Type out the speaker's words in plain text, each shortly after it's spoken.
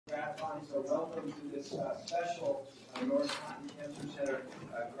Connie. So welcome to this special Norris Cancer Center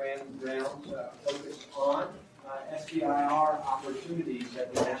Grand Rounds focused on SBIR opportunities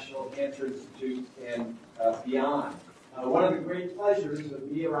at the National Cancer Institute and beyond. One of the great pleasures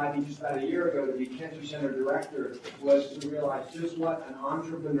of me arriving just about a year ago to be Cancer Center Director was to realize just what an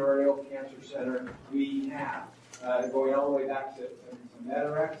entrepreneurial cancer center we have. Going all the way back to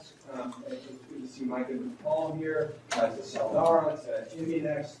Medarex, it's good to see Mike and Paul here, to Celdara, to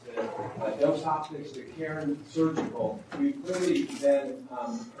Immunex, to Dose Optics, to Cairn Surgical. We've clearly been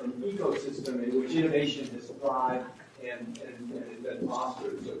an ecosystem in which innovation has thrived and has been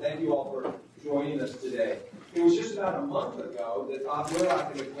fostered. So thank you all for joining us today. It was just about a month ago that Bob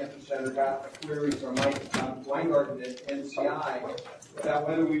Willock at the Cancer Center got a query from Mike Weingarten at NCI about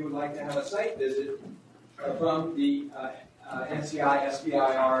whether we would like to have a site visit from the NCI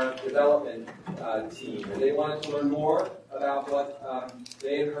SBIR development team. And they wanted to learn more about what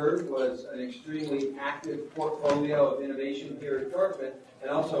they had heard was an extremely active portfolio of innovation here at Dartmouth,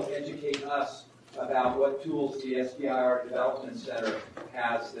 and also educate us about what tools the SBIR Development Center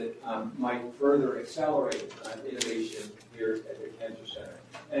has that might further accelerate innovation here at the Cancer Center.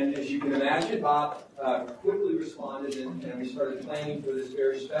 And as you can imagine, Bob quickly responded, and we started planning for this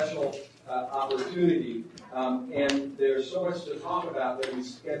very special opportunity. And there's so much to talk about that we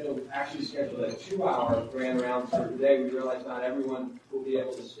actually scheduled a 2-hour grand round for today. We realize not everyone will be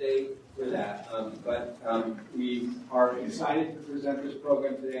able to stay for that. But we are excited to present this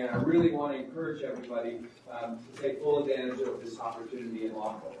program today, and I really want to encourage everybody to take full advantage of this opportunity and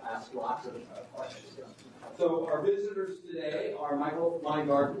ask lots of questions. So our visitors today are Michael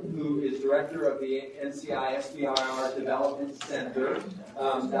Weingarten, who is director of the NCI SBIR Development Center.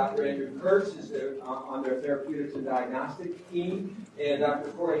 Dr. Andrew Kurtz is there on their therapeutics and diagnostic team, and Dr.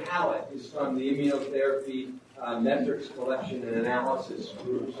 Corey Hallett is from the immunotherapy metrics collection and analysis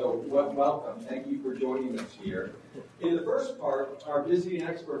group. So welcome. Thank you for joining us here. In the first part, our visiting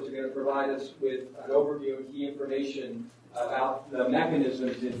experts are going to provide us with an overview and key information about the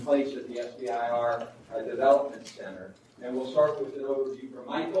mechanisms in place at the SBIR Development Center. And we'll start with an overview from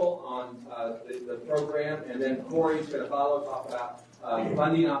Michael on the program, and then Corey's going to talk about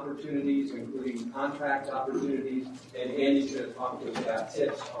funding opportunities, including contract opportunities, and Andy's going to talk to us about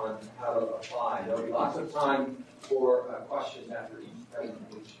tips on how to apply. There'll be lots of time for questions after each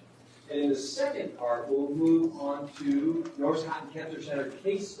presentation. And in the second part, we'll move on to Norris Cancer Center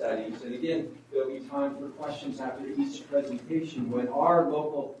case studies. And again, there'll be time for questions after each presentation when our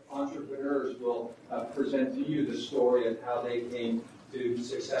local entrepreneurs will present to you the story of how they came to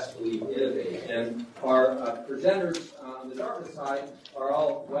successfully innovate. And our presenters on the Dartmouth side are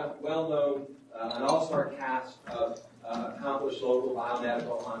all well-known, an all-star cast of accomplished local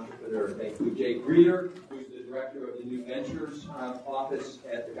biomedical entrepreneurs. They include Jake Reeder, who's the director of the New Ventures office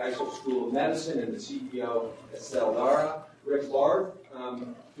at the Geisel School of Medicine and the CEO at Celdara. Rick Bard,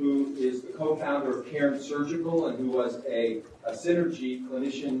 who is the co-founder of Cairn Surgical and who was a Synergy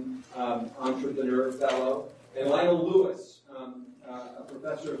clinician entrepreneur fellow. And Lionel Lewis, a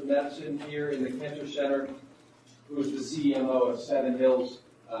professor of medicine here in the Cancer Center, who is the CMO of Seven Hills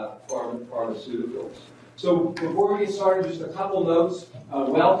Pharmaceuticals. So before we get started, just a couple notes.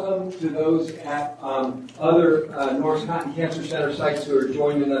 Welcome to those at other Norris Cancer Center sites who are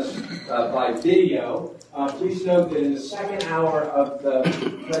joining us by video. Please note that in the second hour of the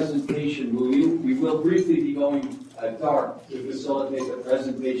presentation, we will briefly be going dark to facilitate the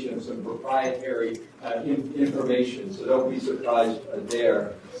presentation of some proprietary information, so don't be surprised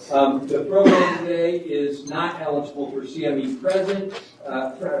there. The program today is not eligible for CME credit,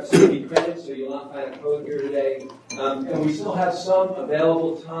 so you'll not find a code here today. And we still have some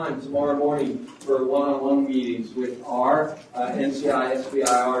available time tomorrow morning for one-on-one meetings with our NCI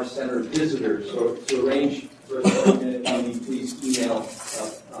SBIR Center visitors. So to arrange for a 30-minute meeting, please email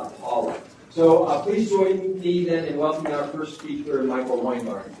Paula. So please join me then in welcoming our first speaker, Michael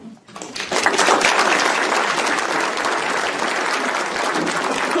Weingarten.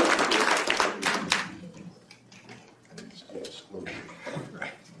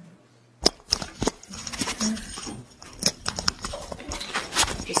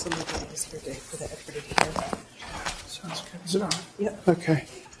 Just let me do this for the everybody here. Sounds good. Is it on? Yep. Okay.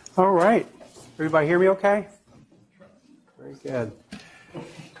 All right. Everybody hear me okay? Very good.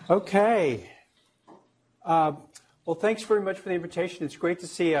 Okay. Well, thanks very much for the invitation. It's great to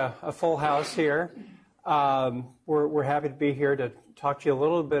see a full house here. We're happy to be here to talk to you a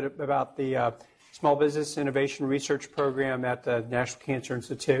little bit about the Small Business Innovation Research Program at the National Cancer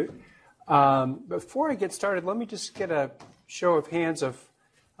Institute. Before I get started, let me just get a show of hands of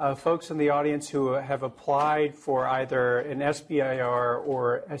folks in the audience who have applied for either an SBIR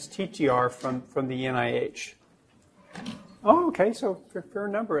or STTR from the NIH? Oh, okay, so a fair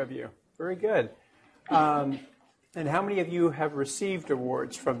number of you. Very good. And how many of you have received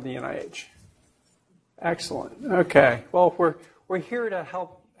awards from the NIH? Excellent. Okay. Well, we're here to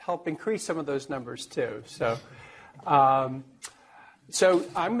help increase some of those numbers too. So I'm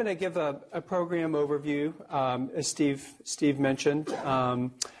going to give a program overview, as Steve mentioned,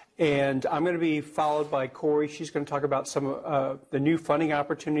 and I'm going to be followed by Corey. She's going to talk about some of the new funding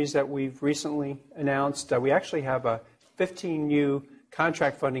opportunities that we've recently announced. We actually have 15 new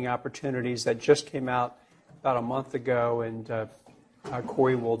contract funding opportunities that just came out about a month ago, and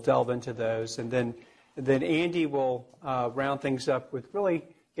Corey will delve into those. And then Andy will round things up with really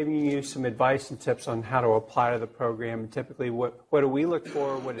giving you some advice and tips on how to apply to the program. And typically, what do we look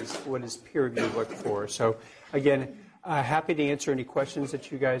for? What does peer review look for? So again, happy to answer any questions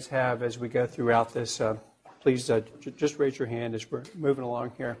that you guys have as we go throughout this. Please just raise your hand as we're moving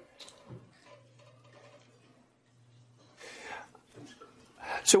along here.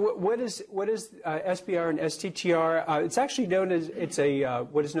 So what is SBIR and STTR? It's actually known as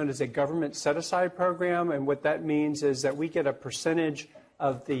what is known as a government set-aside program, and what that means is that we get a percentage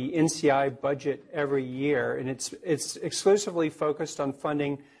of the NCI budget every year, and it's exclusively focused on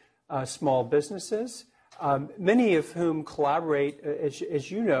funding small businesses, many of whom collaborate,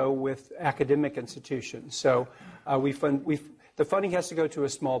 as you know, with academic institutions. So the funding has to go to a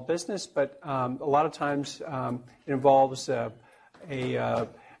small business, but a lot of times it involves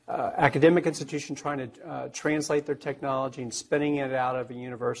academic institution trying to translate their technology and spinning it out of a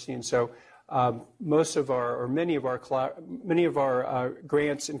university, and so many of our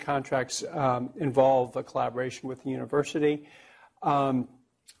grants and contracts involve a collaboration with the university.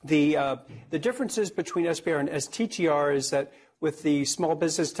 The differences between SBIR and STTR is that with the Small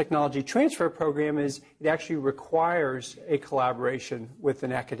Business Technology Transfer Program is it actually requires a collaboration with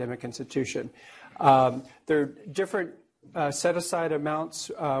an academic institution. There are different set-aside amounts,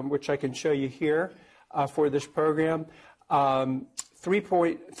 which I can show you here for this program.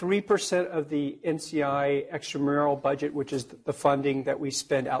 3.3% of the NCI extramural budget, which is the funding that we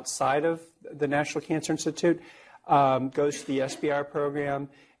spend outside of the National Cancer Institute, goes to the SBIR program,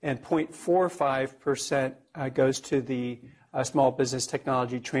 and 0.45% goes to the Small Business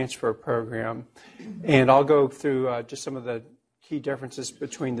Technology Transfer Program. And I'll go through just some of the key differences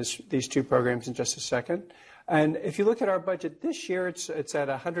between these two programs in just a second. And if you look at our budget this year, it's at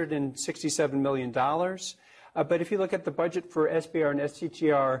 $167 million. But if you look at the budget for SBIR and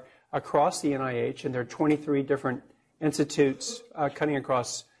STTR across the NIH, and there are 23 different institutes cutting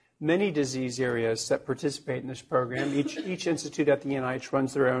across many disease areas that participate in this program. Each institute at the NIH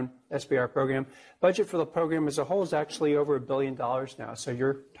runs their own SBIR program. Budget for the program as a whole is actually over $1 billion now, so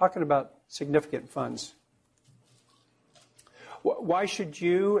you're talking about significant funds. Why should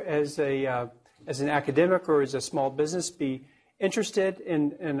you, as an academic or as a small business, be interested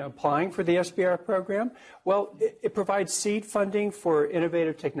in applying for the SBIR program? Well, it provides seed funding for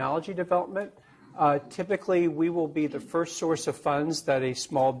innovative technology development. Typically, we will be the first source of funds that a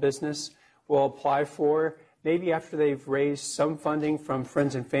small business will apply for, maybe after they've raised some funding from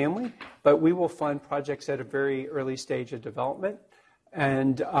friends and family, but we will fund projects at a very early stage of development.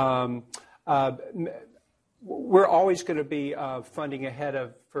 And we're always going to be funding ahead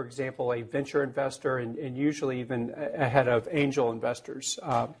of, for example, a venture investor and usually even ahead of angel investors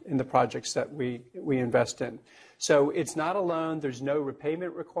in the projects that we invest in. So it's not a loan. There's no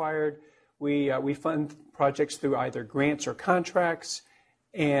repayment required. We fund projects through either grants or contracts,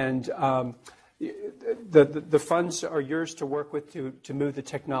 and the funds are yours to work with to move the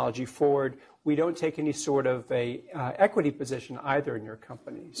technology forward. We don't take any sort of a equity position either in your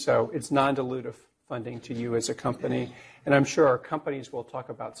company, so it's non-dilutive funding to you as a company. And I'm sure our companies will talk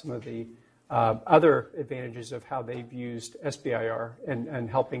about some of the other advantages of how they've used SBIR and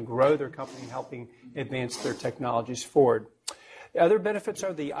helping grow their company, helping advance their technologies forward. The other benefits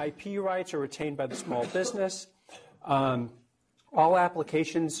are the IP rights are retained by the small business. All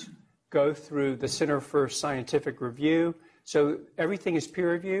applications go through the Center for Scientific Review. So everything is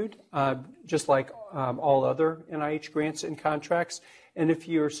peer-reviewed, just like all other NIH grants and contracts. And if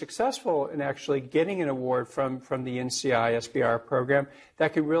you're successful in actually getting an award from the NCI SBIR program,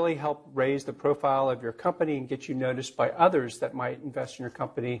 that can really help raise the profile of your company and get you noticed by others that might invest in your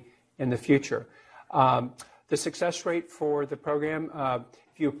company in the future. The success rate for the program,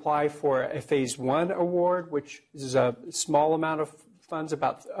 if you apply for a Phase 1 award, which is a small amount of funds,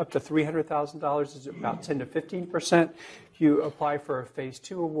 about up to $300,000, is about 10 to 15%. If you apply for a Phase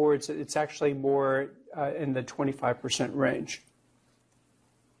 2 awards, it's actually more in the 25% range.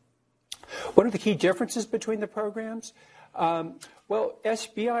 What are the key differences between the programs? Well,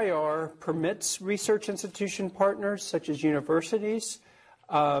 SBIR permits research institution partners such as universities.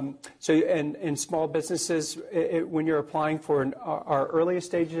 And small businesses, when you're applying for our earliest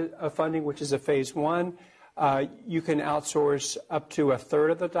stage of funding, which is a phase 1, you can outsource up to a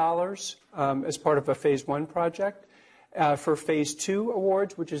third of the dollars as part of a phase 1 project. For phase 2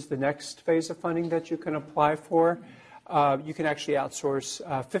 awards, which is the next phase of funding that you can apply for, you can actually outsource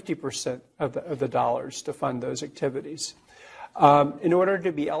 50% of the dollars to fund those activities. In order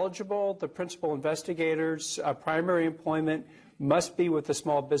to be eligible, the principal investigator's primary employment must be with the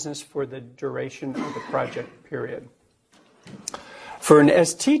small business for the duration of the project period. For an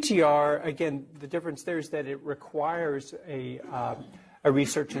STTR, again, the difference there is that it requires a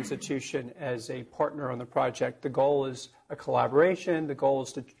research institution as a partner on the project. The goal is a collaboration. The goal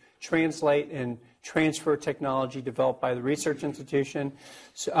is to translate and transfer technology developed by the research institution.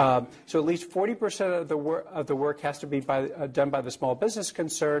 So at least 40% of the work has to be done by the small business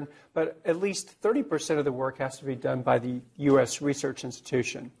concern, but at least 30% of the work has to be done by the U.S. research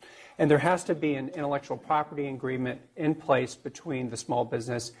institution. And there has to be an intellectual property agreement in place between the small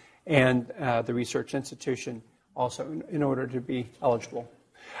business and the research institution also in order to be eligible.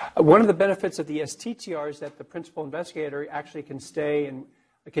 One of the benefits of the STTR is that the principal investigator actually can stay and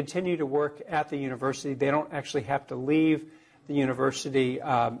continue to work at the university. They don't actually have to leave the university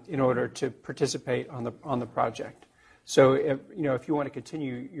in order to participate on the project. So if you want to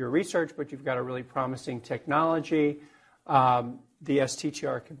continue your research, but you've got a really promising technology, the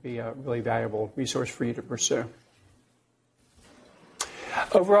STTR can be a really valuable resource for you to pursue.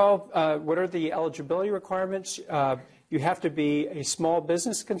 Overall, what are the eligibility requirements? You have to be a small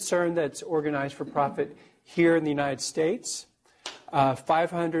business concern that's organized for profit here in the United States.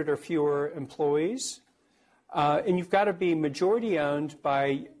 500 or fewer employees, and you've got to be majority U.S.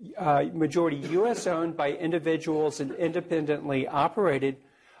 owned by individuals and independently operated.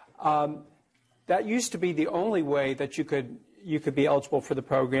 That used to be the only way that you could be eligible for the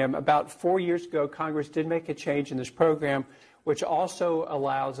program. About 4 years ago, Congress did make a change in this program, which also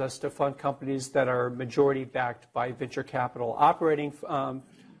allows us to fund companies that are majority backed by venture capital operating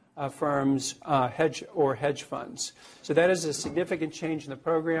firms, hedge funds. So that is a significant change in the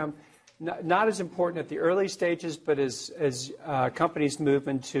program. Not as important at the early stages, but as companies move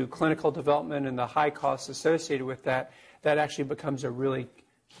into clinical development and the high costs associated with that, that actually becomes a really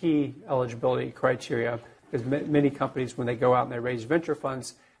key eligibility criteria. Because many companies, when they go out and they raise venture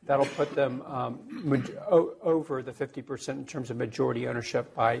funds, that'll put them over the 50% in terms of majority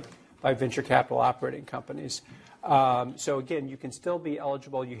ownership by venture capital operating companies. So again, you can still be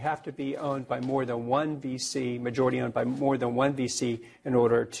eligible. You have to be owned by more than one VC, majority owned by more than one VC, in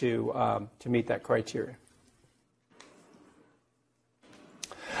order to meet that criteria.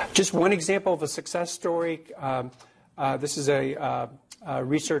 Just one example of a success story. This is a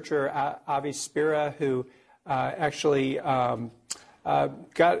researcher, SBIR, who actually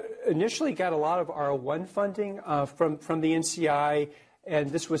initially got a lot of R01 funding from the NCI.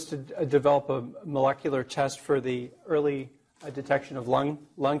 And this was to develop a molecular test for the early detection of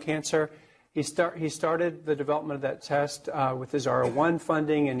lung cancer. He started the development of that test with his R01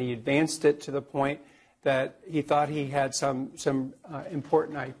 funding, and he advanced it to the point that he thought he had some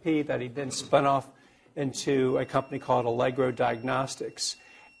important IP that he then spun off into a company called Allegro Diagnostics.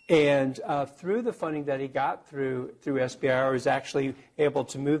 And through the funding that he got through SBIR, he was actually able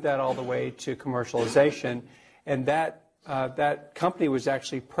to move that all the way to commercialization. And that company was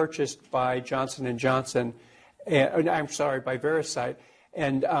actually purchased by Johnson & Johnson, by Veracyte,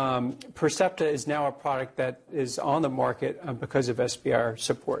 and Percepta is now a product that is on the market because of SBIR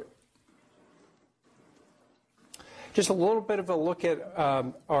support. Just a little bit of a look at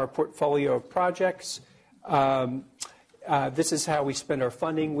our portfolio of projects. This is how we spend our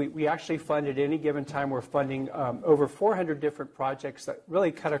funding. We actually fund at any given time, we're funding over 400 different projects that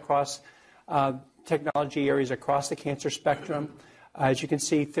really cut across technology areas across the cancer spectrum. As you can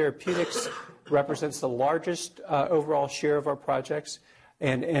see, therapeutics represents the largest overall share of our projects.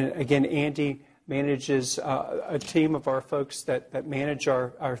 And again, Andy manages a team of our folks that manage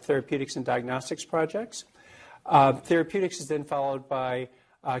our therapeutics and diagnostics projects. Therapeutics is then followed by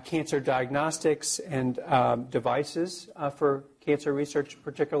cancer diagnostics and devices for cancer research,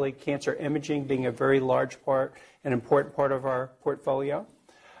 particularly cancer imaging being a very large part, an important part of our portfolio.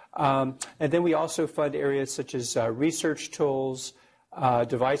 And then we also fund areas such as research tools,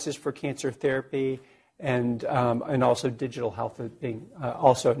 devices for cancer therapy, and also digital health being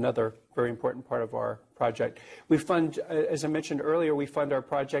also another very important part of our project. We fund, as I mentioned earlier, we fund our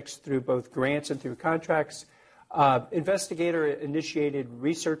projects through both grants and through contracts. Investigator-initiated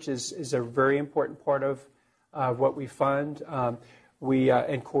research is a very important part of what we fund.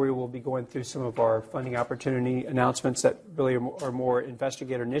 And Corey will be going through some of our funding opportunity announcements that really are more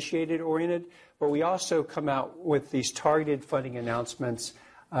investigator-initiated oriented. But we also come out with these targeted funding announcements,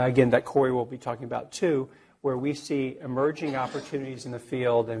 again, that Corey will be talking about too, where we see emerging opportunities in the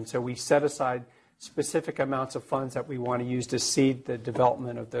field. And so we set aside specific amounts of funds that we want to use to seed the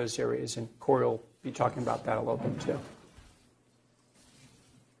development of those areas. And Corey will be talking about that a little bit too.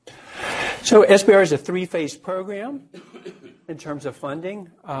 So SBIR is a three-phase program in terms of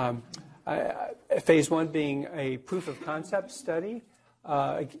funding. Phase one being a proof of concept study.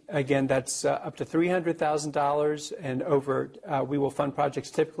 Again, that's up to $300,000 and over. We will fund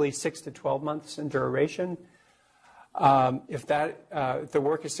projects typically 6 to 12 months in duration. If the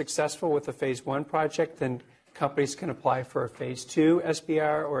work is successful with the phase one project, then companies can apply for a phase two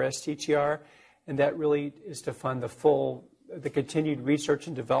SBIR or STTR, and that really is to fund the continued research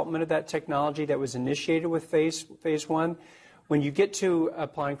and development of that technology that was initiated with phase one. When you get to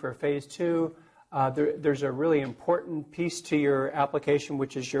applying for a phase two, there's a really important piece to your application,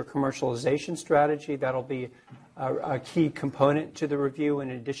 which is your commercialization strategy. That'll be a key component to the review.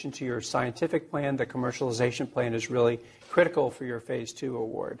 In addition to your scientific plan, the commercialization plan is really critical for your phase two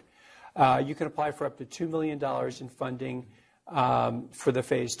award. You can apply for up to $2 million in funding for the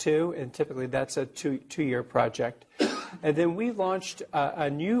phase two, and typically that's a two-year project. And then we launched a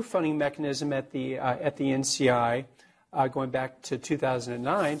new funding mechanism at the NCI going back to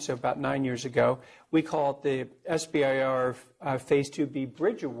 2009, so about 9 years ago. We call it the SBIR Phase 2B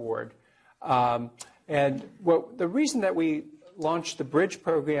Bridge Award. And the reason that we launched the Bridge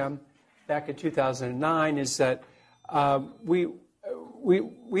program back in 2009 is that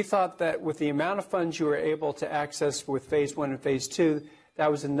we thought that with the amount of funds you were able to access with phase one and phase two, that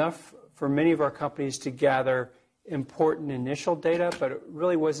was enough for many of our companies to gather important initial data, but it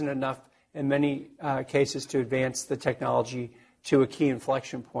really wasn't enough in many cases to advance the technology to a key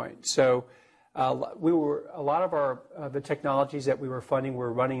inflection point. So a lot of the technologies that we were funding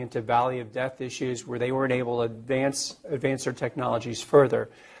were running into valley of death issues where they weren't able to advance their technologies further.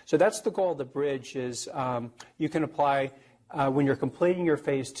 So that's the goal of the Bridge is you can apply when you're completing your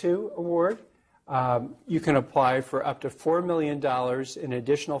phase two award. You can apply for up to $4 million in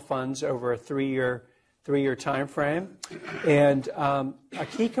additional funds over a three-year time frame. And a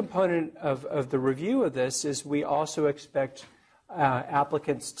key component of the review of this is we also expect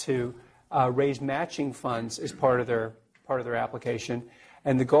applicants to raise matching funds as part of their application.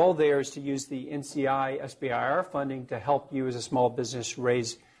 And the goal there is to use the NCI SBIR funding to help you as a small business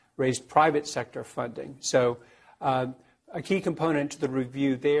raise private sector funding. So a key component to the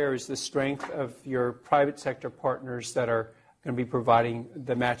review there is the strength of your private sector partners that are going to be providing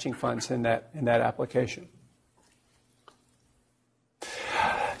the matching funds in that application.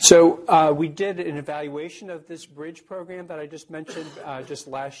 So we did an evaluation of this Bridge program that I just mentioned just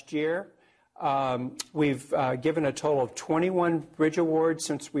last year. We've given a total of 21 Bridge Awards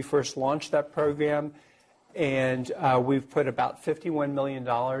since we first launched that program, and we've put about $51 million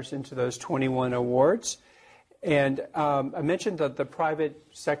into those 21 awards. And I mentioned that the private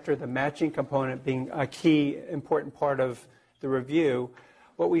sector, the matching component being a key important part of the review.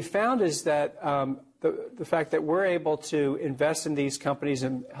 What we found is that the fact that we're able to invest in these companies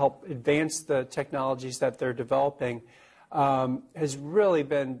and help advance the technologies that they're developing has really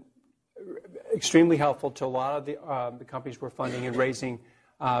been extremely helpful to a lot of the companies we're funding in raising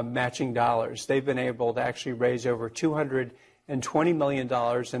matching dollars. They've been able to actually raise over $220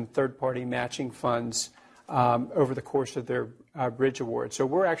 million in third-party matching funds over the course of their Bridge Award. So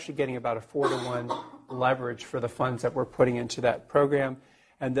we're actually getting about a 4-to-1 leverage for the funds that we're putting into that program.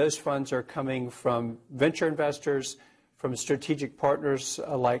 And those funds are coming from venture investors, from strategic partners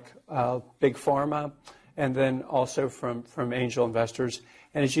like Big Pharma, and then also from angel investors.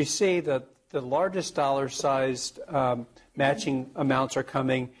 And as you see, the largest dollar-sized matching amounts are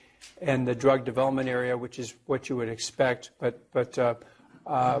coming in the drug development area, which is what you would expect. But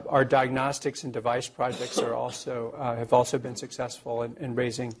our diagnostics and device projects are have also been successful in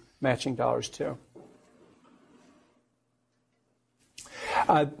raising matching dollars too.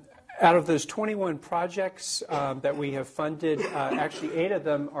 Out of those 21 projects that we have funded, actually 8 of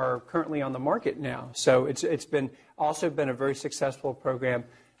them are currently on the market now. So it's also been a very successful program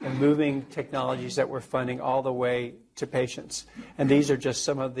in moving technologies that we're funding all the way to patients. And these are just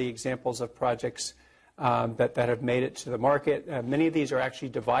some of the examples of projects that have made it to the market. Many of these are actually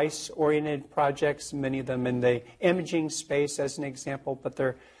device-oriented projects, many of them in the imaging space as an example, but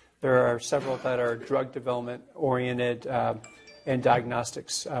there are several that are drug development-oriented and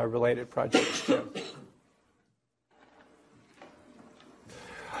diagnostics-related projects too.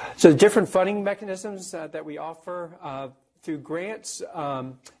 So the different funding mechanisms that we offer through grants,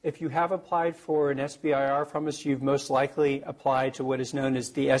 if you have applied for an SBIR from us, you've most likely applied to what is known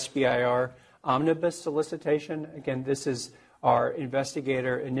as the SBIR Omnibus solicitation. Again, this is our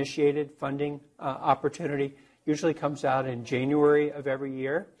investigator-initiated funding opportunity. Usually comes out in January of every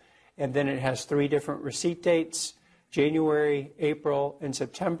year. And then it has 3 different receipt dates, January, April, and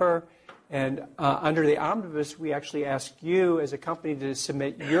September. And under the Omnibus, we actually ask you as a company to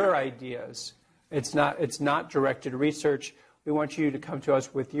submit your ideas. It's not directed research. We want you to come to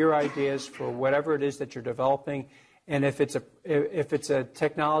us with your ideas for whatever it is that you're developing. And if it's a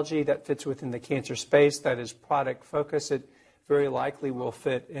technology that fits within the cancer space that is product focused, it very likely will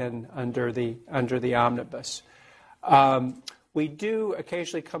fit in under the Omnibus. We do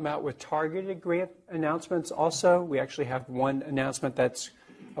occasionally come out with targeted grant announcements also. We actually have one announcement that's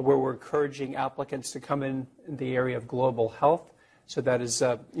where we're encouraging applicants to come in the area of global health. So that is,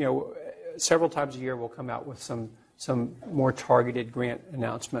 several times a year we'll come out with some more targeted grant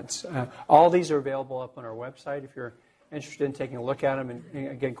announcements. All these are available up on our website if you're interested in taking a look at them. And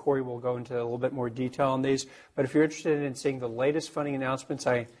again, Corey will go into a little bit more detail on these. But if you're interested in seeing the latest funding announcements,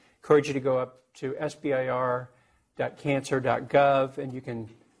 I encourage you to go up to SBIR.cancer.gov, and you can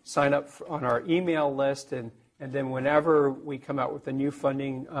sign up on our email list. And then whenever we come out with a new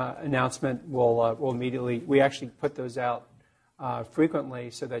funding announcement, we'll immediately, we actually put those out frequently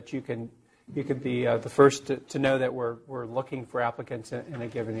so that you can be the first to know that we're looking for applicants in a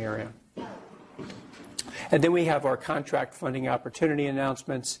given area. And then we have our contract funding opportunity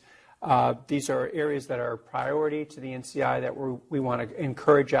announcements. These are areas that are a priority to the NCI that we want to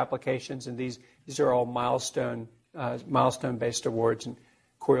encourage applications, and these are all milestone-based awards, and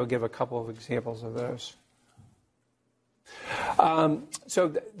Corey will give a couple of examples of those.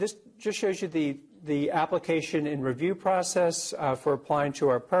 So this just shows you the application and review process for applying to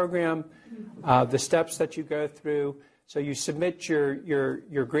our program, the steps that you go through. So you submit your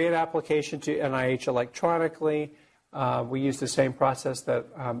grant application to NIH electronically. We use the same process that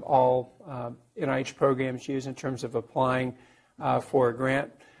all NIH programs use in terms of applying for a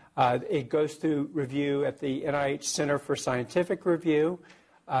grant. It goes through review at the NIH Center for Scientific Review.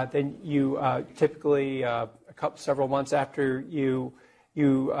 Then you typically several months after you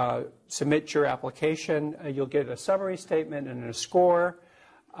submit your application, you'll get a summary statement and a score.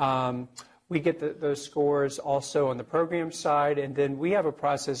 We get those scores also on the program side, and then we have a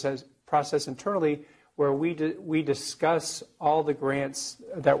process internally where we discuss all the grants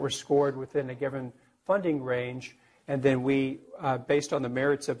that were scored within a given funding range, and then we, based on the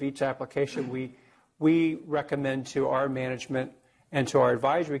merits of each application, we recommend to our management and to our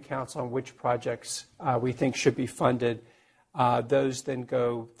advisory council on which projects we think should be funded. Those then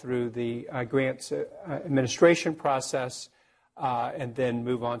go through the grants administration process and then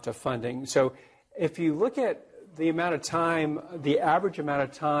move on to funding. So if you look at the amount of time, the average amount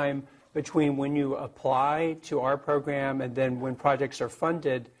of time between when you apply to our program and then when projects are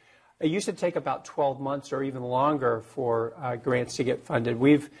funded, it used to take about 12 months or even longer for grants to get funded.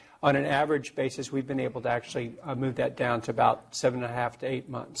 On an average basis, we've been able to actually move that down to about 7.5 to 8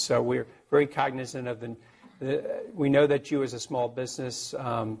 months. So we're very cognizant of we know that you as a small business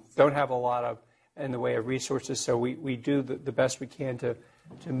don't have a lot of in the way of resources, so we do the best we can to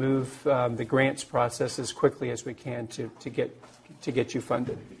move the grants process as quickly as we can to get you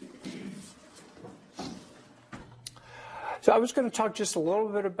funded. So I was going to talk just a little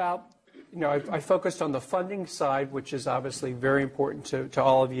bit about, I focused on the funding side, which is obviously very important to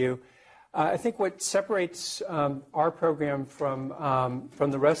all of you. I think what separates our program from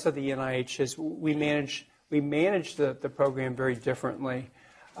the rest of the NIH is we manage the program very differently.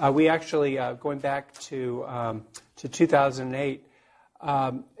 We actually, going back to 2008,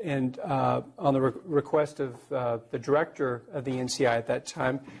 and on the request of the director of the NCI at that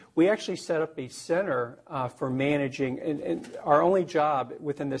time, we actually set up a center for managing, and our only job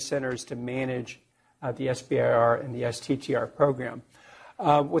within the center is to manage the SBIR and the STTR program.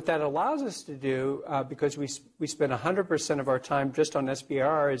 What that allows us to do, because we spend 100% of our time just on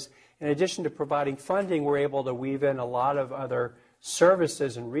SBIR, is in addition to providing funding, we're able to weave in a lot of other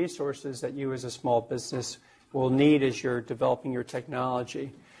services and resources that you as a small business will need as you're developing your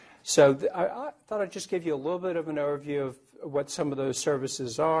technology. So I thought I'd just give you a little bit of an overview of what some of those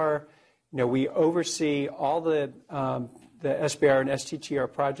services are. We oversee all the SBIR and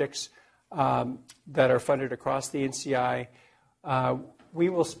STTR projects that are funded across the NCI. We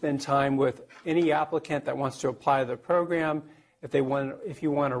will spend time with any applicant that wants to apply to the program. If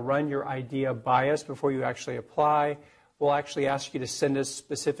you want to run your idea by us before you actually apply, we'll actually ask you to send us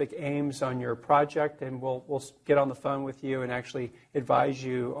specific aims on your project, and we'll get on the phone with you and actually advise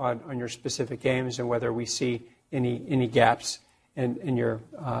you on your specific aims and whether we see any gaps in your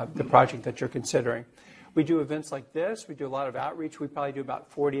the project that you're considering. We do events like this. We do a lot of outreach. We probably do about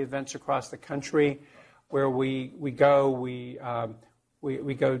 40 events across the country where we go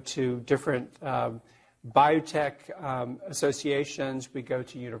to different biotech associations. We go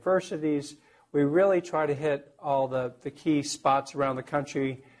to universities. We really try to hit all the key spots around the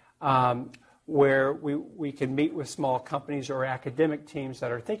country where we can meet with small companies or academic teams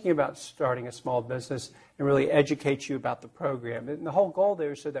that are thinking about starting a small business and really educate you about the program. And the whole goal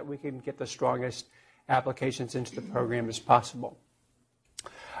there is so that we can get the strongest applications into the program as possible.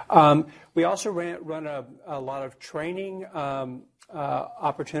 We also run a lot of training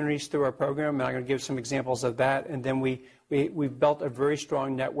opportunities through our program, and I'm going to give some examples of that. And then we've built a very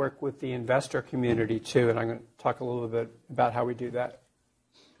strong network with the investor community too, and I'm going to talk a little bit about how we do that.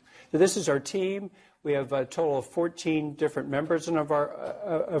 So this is our team. We have a total of 14 different members of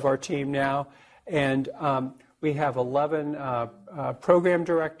our team now, and we have 11 program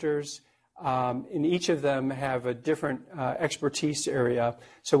directors. And each of them have a different expertise area.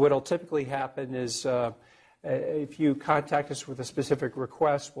 So what will typically happen is if you contact us with a specific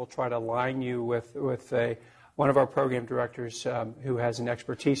request, we'll try to align you with one of our program directors who has an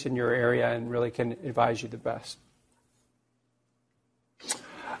expertise in your area and really can advise you the best.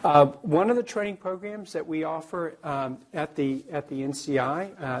 One of the training programs that we offer at the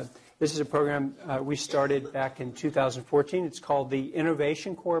NCI, this is a program we started back in 2014. It's called the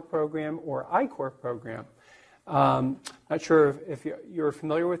Innovation Core Program, or I-Core program. Not sure if you're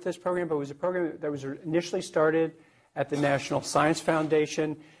familiar with this program, but it was a program that was initially started at the National Science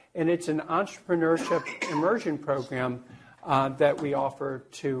Foundation, and it's an entrepreneurship immersion program that we offer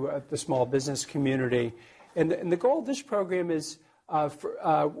to the small business community. And the goal of this program is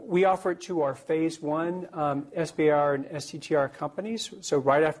we offer it to our Phase 1 SBIR and STTR companies, so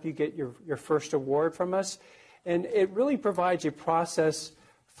right after you get your first award from us. And it really provides a process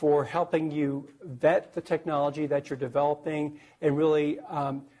for helping you vet the technology that you're developing and really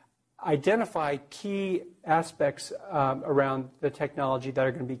identify key aspects around the technology that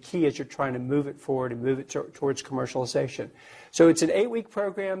are going to be key as you're trying to move it forward and move it towards commercialization. So it's an 8-week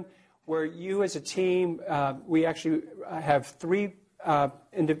program where you as a team, we actually have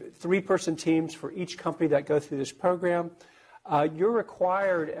three-person teams for each company that go through this program. You're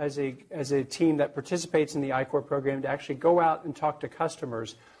required as a team that participates in the I-Core program to actually go out and talk to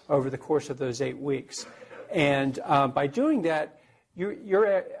customers over the course of those 8 weeks. And by doing that,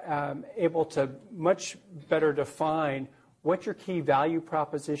 you're able to much better define what your key value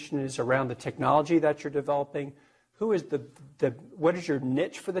proposition is around the technology that you're developing. What is your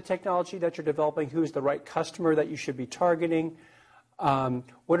niche for the technology that you're developing? Who is the right customer that you should be targeting?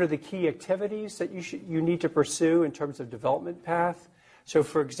 What are the key activities that you need to pursue in terms of development path? So,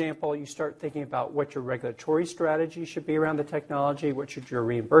 for example, you start thinking about what your regulatory strategy should be around the technology, what should your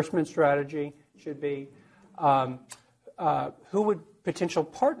reimbursement strategy should be, who would potential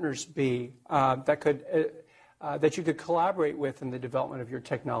partners be that you could collaborate with in the development of your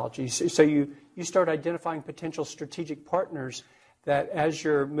technology. So you start identifying potential strategic partners that, as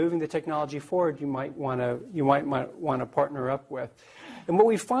you're moving the technology forward, you might want to partner up with. And what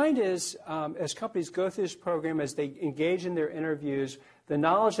we find is, as companies go through this program, as they engage in their interviews, the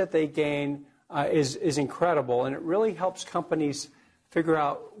knowledge that they gain is incredible, and it really helps companies figure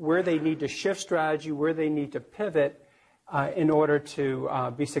out where they need to shift strategy, where they need to pivot in order to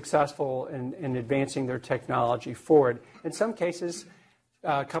be successful in advancing their technology forward. In some cases,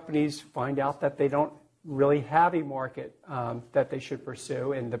 companies find out that they don't really have a market that they should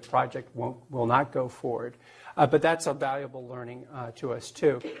pursue, and the project will not go forward. But that's a valuable learning to us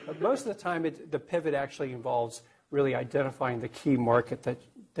too. But most of the time, the pivot actually involves really identifying the key market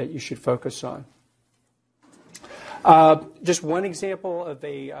that you should focus on. Just one example of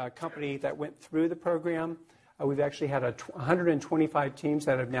a company that went through the program. We've actually had 125 teams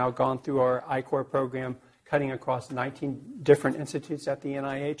that have now gone through our I-Core program, cutting across 19 different institutes at the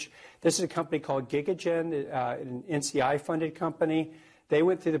NIH. This is a company called Gigagen, an NCI-funded company. They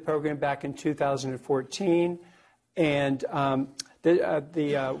went through the program back in 2014, and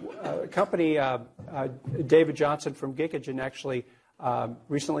the company, David Johnson from Gigagen, actually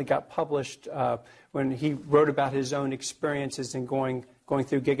recently got published when he wrote about his own experiences in going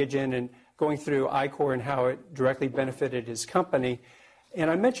through Gigagen and going through I-Core and how it directly benefited his company. And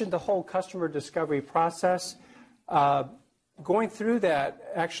I mentioned the whole customer discovery process. Going through that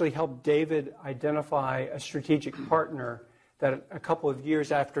actually helped David identify a strategic partner that a couple of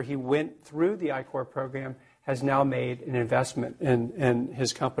years after he went through the I-Core program has now made an investment in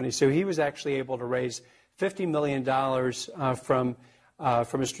his company. So he was actually able to raise $50 million from a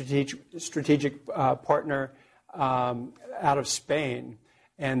strategic partner out of Spain.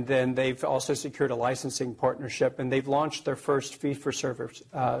 And then they've also secured a licensing partnership, and they've launched their first fee-for-service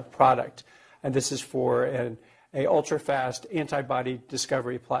product. And this is for an ultra-fast antibody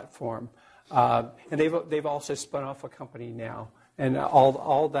discovery platform. And they've also spun off a company now. And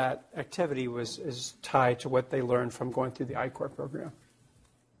all that activity is tied to what they learned from going through the I-Corps program.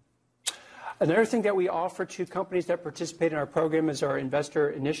 Another thing that we offer to companies that participate in our program is our Investor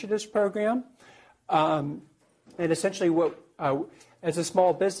Initiatives program. And essentially, as a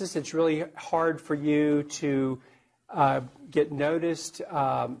small business, it's really hard for you to get noticed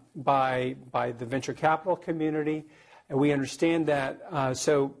by the venture capital community. And we understand that.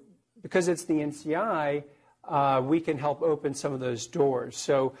 So because it's the NCI, we can help open some of those doors.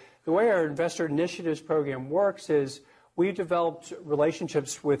 So the way our Investor Initiatives program works is we've developed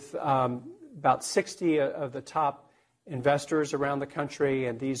relationships with about 60 of the top investors around the country,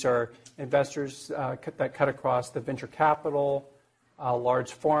 and these are investors that cut across the venture capital,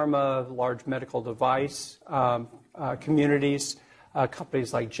 large pharma, large medical device communities,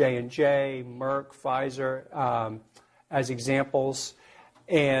 companies like J&J, Merck, Pfizer, as examples.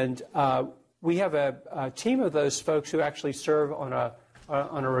 And we have a team of those folks who actually serve on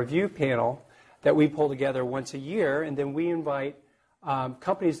a review panel that we pull together once a year, and then we invite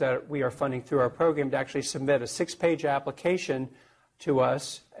companies that we are funding through our program to actually submit a 6-page application to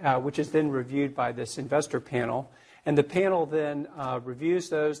us, which is then reviewed by this investor panel. And the panel then reviews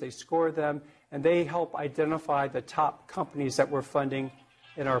those, they score them, and they help identify the top companies that we're funding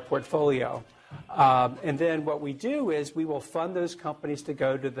in our portfolio. And then what we do is we will fund those companies to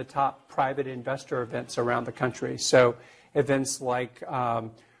go to the top private investor events around the country. So events like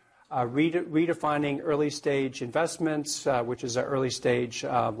Redefining Early Stage Investments, which is an early stage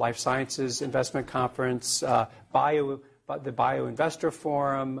life sciences investment conference, the Bio Investor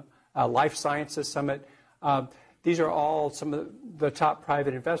Forum, Life Sciences Summit. These are all some of the top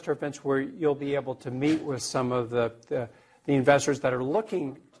private investor events where you'll be able to meet with some of the investors that are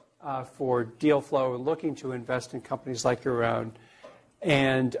looking for deal flow and looking to invest in companies like your own.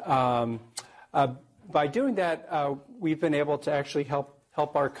 And by doing that, we've been able to actually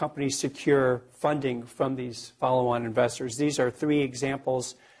help our companies secure funding from these follow-on investors. These are 3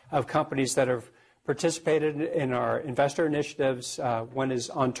 examples of companies that have participated in our investor initiatives. One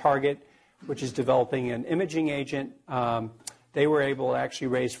is On Target, which is developing an imaging agent. They were able to actually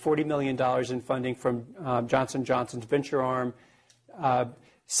raise $40 million in funding from Johnson & Johnson's venture arm.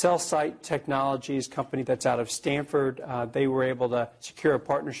 Cell Site Technologies, company that's out of Stanford, they were able to secure a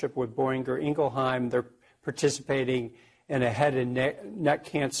partnership with Boehringer Ingelheim. They're participating in a head and neck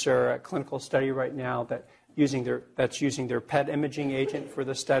cancer clinical study right now that's using their PET imaging agent for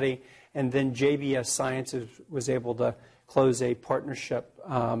the study. And then JBS Sciences was able to close a partnership,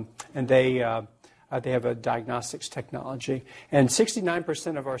 and they have a diagnostics technology. And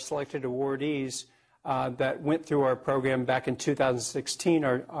 69% of our selected awardees that went through our program back in 2016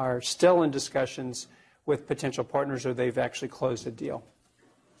 are still in discussions with potential partners, or they've actually closed a deal.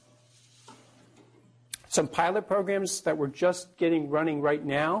 Some pilot programs that we're just getting running right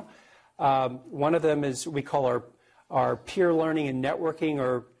now. One of them is we call our Peer Learning and Networking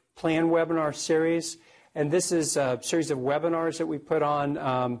or Plan webinar series. And this is a series of webinars that we put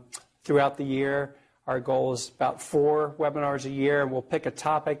on throughout the year. Our goal is about 4 webinars a year, and we'll pick a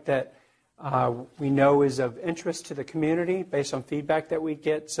topic that we know is of interest to the community based on feedback that we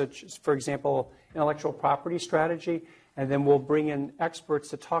get, such as, for example, intellectual property strategy. And then we'll bring in experts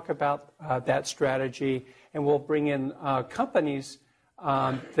to talk about that strategy, and we'll bring in companies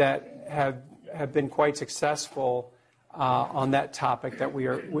that have been quite successful on that topic that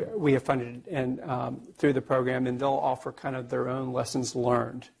we have funded through the program, and they'll offer kind of their own lessons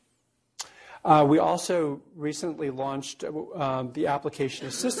learned. We also recently launched the Application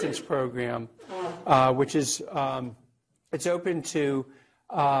Assistance Program, which is it's open to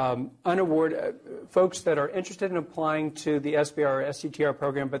unawarded folks that are interested in applying to the SBIR or STTR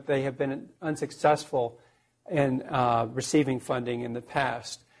program, but they have been unsuccessful in receiving funding in the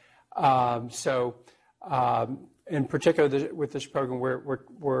past. In particular, with this program,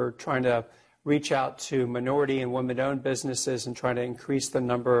 we're trying to reach out to minority and women-owned businesses and trying to increase the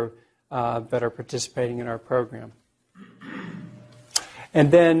number that are participating in our program. And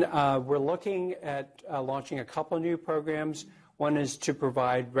then we're looking at launching a couple of new programs. One is to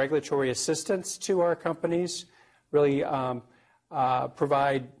provide regulatory assistance to our companies, really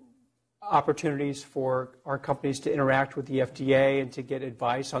provide opportunities for our companies to interact with the FDA and to get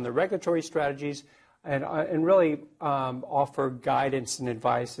advice on the regulatory strategies and really offer guidance and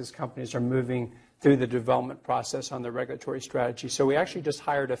advice as companies are moving through the development process on their regulatory strategy. So we actually just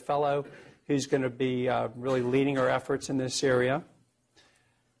hired a fellow who's going to be really leading our efforts in this area.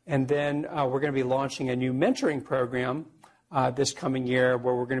 And then we're going to be launching a new mentoring program this coming year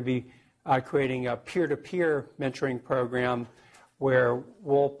where we're going to be creating a peer-to-peer mentoring program where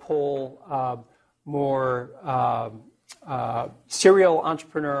we'll pull more serial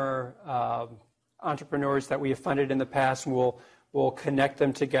entrepreneurs that we have funded in the past, and we'll connect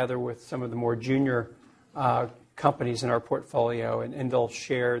them together with some of the more junior companies in our portfolio, and they'll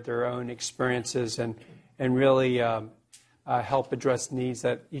share their own experiences and really help address needs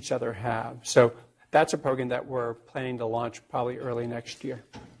that each other have. So that's a program that we're planning to launch probably early next year.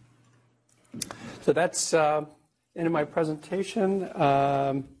 So that's end of my presentation.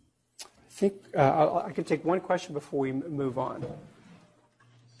 I think I can take one question before we move on.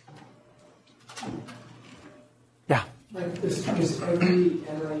 Yeah. Does every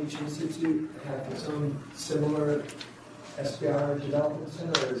NIH institute have its own similar SBIR development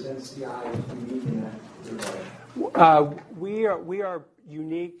center, or is NCI unique in that regard? We are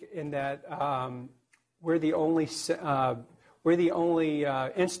unique in that we're the only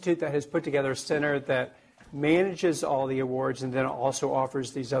institute that has put together a center that manages all the awards and then also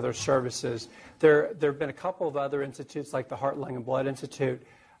offers these other services. There have been a couple of other institutes like the Heart, Lung, and Blood Institute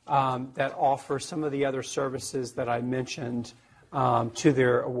that offer some of the other services that I mentioned to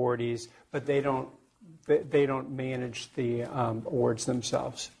their awardees, but they don't manage the awards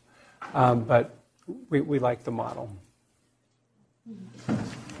themselves. But we like the model.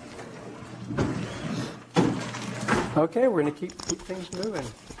 Okay, we're going to keep things moving.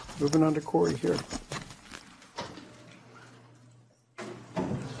 Moving on to Corey here.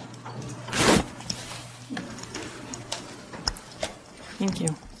 Thank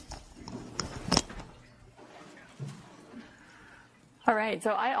you. All right, so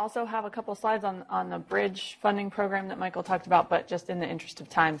I also have a couple slides on the bridge funding program that Michael talked about, but just in the interest of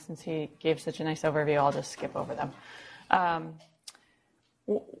time, since he gave such a nice overview, I'll just skip over them.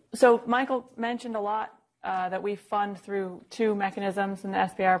 So Michael mentioned a lot that we fund through two mechanisms in the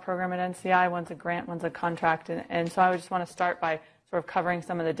SBIR program at NCI. One's a grant, one's a contract, and so I just want to start by sort of covering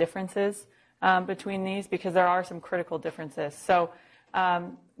some of the differences between these, because there are some critical differences. So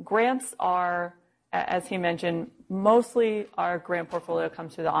grants are, as he mentioned, mostly our grant portfolio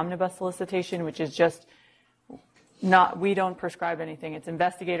comes through the omnibus solicitation, which is just not, we don't prescribe anything. It's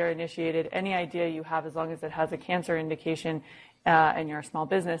investigator initiated. Any idea you have, as long as it has a cancer indication and you're a small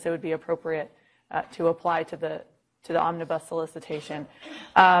business, it would be appropriate to apply to the omnibus solicitation.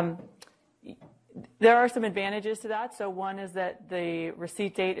 There are some advantages to that. So one is that the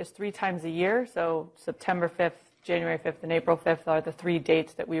receipt date is 3 times a year. So September 5th, January 5th, and April 5th are the 3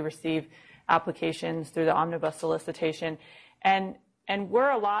 dates that we receive applications through the omnibus solicitation. And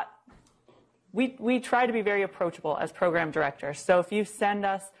we're we try to be very approachable as program directors. So if you send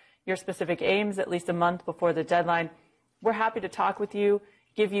us your specific aims at least a month before the deadline, we're happy to talk with you,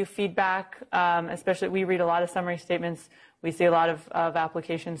 give you feedback, especially we read a lot of summary statements. We see a lot of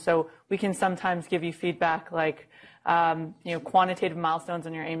applications, so we can sometimes give you feedback like, quantitative milestones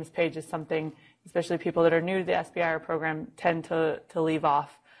on your aims page is something, especially people that are new to the SBIR program tend to leave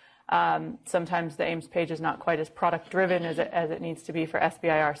off. Sometimes the aims page is not quite as product driven as it needs to be for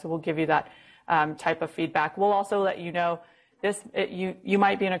SBIR, so we'll give you that type of feedback. We'll also let you know you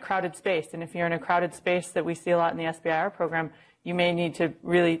might be in a crowded space, and if you're in a crowded space that we see a lot in the SBIR program, you may need to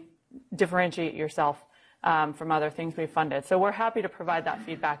really differentiate yourself from other things we've funded. So we're happy to provide that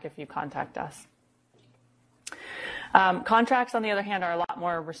feedback if you contact us. Contracts, on the other hand, are a lot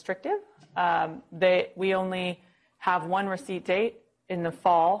more restrictive. We only have one receipt date in the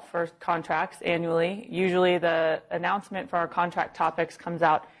fall for contracts annually. Usually the announcement for our contract topics comes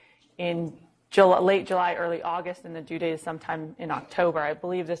out in late July, early August, and the due date is sometime in October. I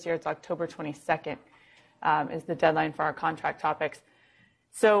believe this year it's October 22nd is the deadline for our contract topics.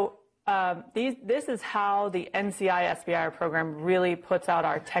 So this is how the NCI SBIR program really puts out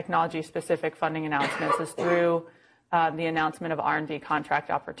our technology-specific funding announcements, is through the announcement of R&D contract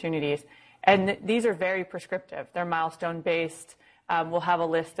opportunities. And these are very prescriptive. They're milestone-based. We'll have a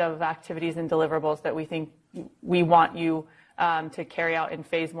list of activities and deliverables that we think we want you to carry out in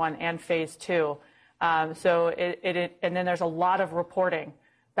phase 1 and phase 2. And then there's a lot of reporting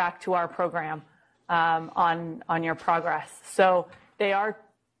back to our program on your progress. So they are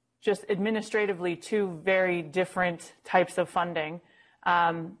just administratively 2 very different types of funding.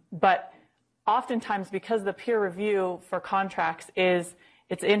 But oftentimes, because the peer review for contracts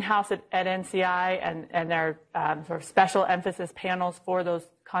it's in-house at NCI, and there are sort of special emphasis panels for those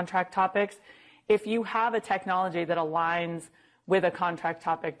contract topics, if you have a technology that aligns with a contract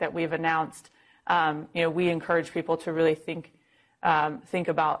topic that we've announced, we encourage people to really think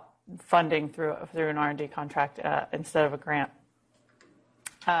about funding through an R&D contract instead of a grant.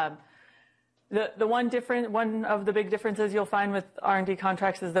 The one of the big differences you'll find with R&D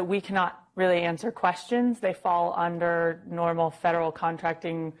contracts is that we cannot really answer questions. They fall under normal federal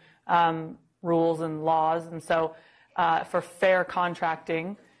contracting rules and laws, and so for fair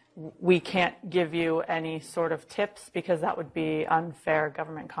contracting, we can't give you any sort of tips because that would be unfair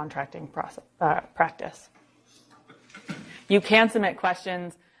government contracting practice. You can submit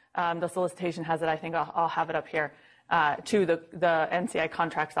questions. The solicitation has it. I think I'll have it up here to the NCI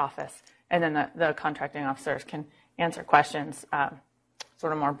contracts office, and then the contracting officers can answer questions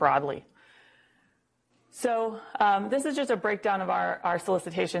sort of more broadly. So this is just a breakdown of our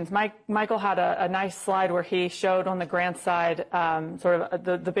solicitations. Michael had a nice slide where he showed on the grant side sort of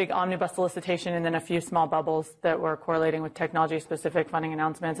the big omnibus solicitation and then a few small bubbles that were correlating with technology-specific funding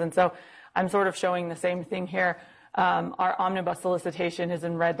announcements. And so I'm sort of showing the same thing here. Our omnibus solicitation is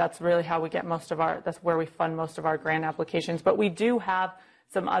in red. That's really how we get that's where we fund most of our grant applications. But we do have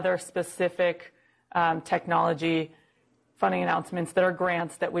some other specific technology funding announcements that are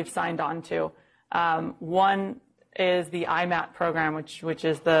grants that we've signed on to. One is the IMAT program, which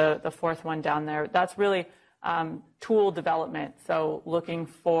is the fourth one down there. That's really tool development. So looking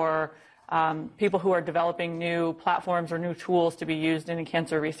for people who are developing new platforms or new tools to be used in a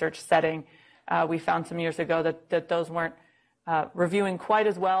cancer research setting. We found some years ago that those weren't reviewing quite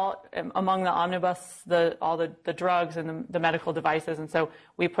as well among the omnibus, all the drugs and the medical devices. And so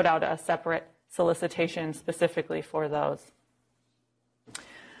we put out a separate solicitation specifically for those.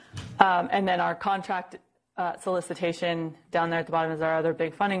 And then our contract solicitation down there at the bottom is our other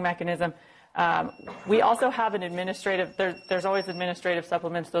big funding mechanism. We also have an administrative, there's always administrative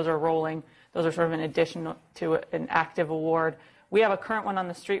supplements. Those are rolling. Those are sort of an addition to an active award. We have a current one on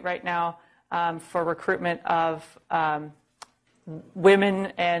the street right now for recruitment of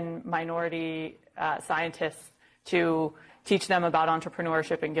women and minority scientists to teach them about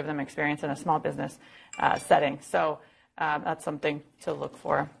entrepreneurship and give them experience in a small business setting. So that's something to look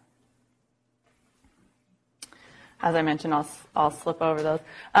for. As I mentioned, I'll slip over those.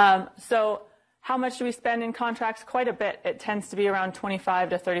 So how much do we spend in contracts? Quite a bit. It tends to be around 25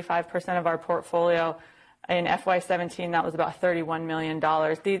 to 35% of our portfolio. In FY17, that was about $31 million.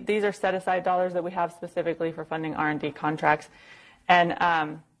 These are set-aside dollars that we have specifically for funding R&D contracts. And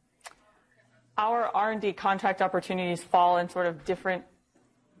our R&D contract opportunities fall in sort of different,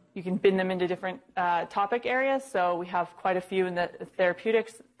 you can bin them into different topic areas. So we have quite a few in the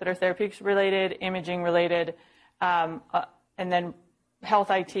therapeutics that are therapeutics related, imaging related, and then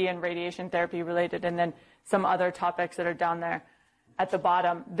health IT and radiation therapy related, and then some other topics that are down there at the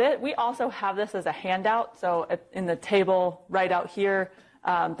bottom. We also have this as a handout. So in the table right out here,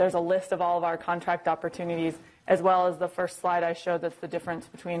 there's a list of all of our contract opportunities, as well as the first slide I showed that's the difference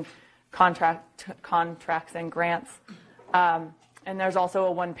between contracts and grants. And there's also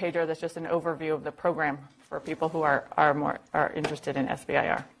a one-pager that's just an overview of the program for people who are interested in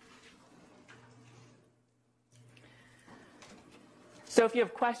SBIR. So if you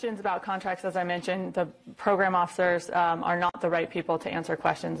have questions about contracts, as I mentioned, the program officers are not the right people to answer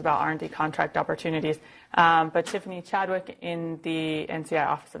questions about R&D contract opportunities. But Tiffany Chadwick in the NCI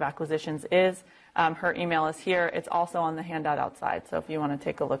Office of Acquisitions is. Her email is here. It's also on the handout outside. So if you want to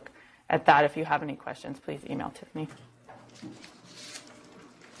take a look at that, if you have any questions, please email Tiffany.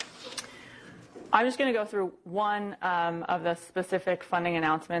 I'm just going to go through one of the specific funding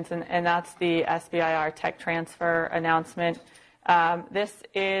announcements, and that's the SBIR tech transfer announcement. The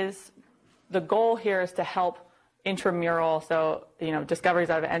goal here is to help intramural, so discoveries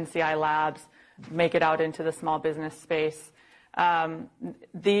out of NCI labs, make it out into the small business space.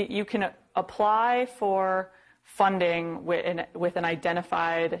 You can apply for funding with an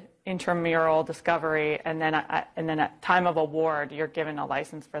identified intramural discovery, and then at time of award, you're given a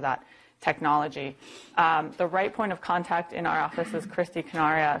license for that technology. The right point of contact in our office is Christy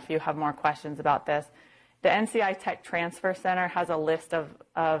Canaria if you have more questions about this. The NCI Tech Transfer Center has a list of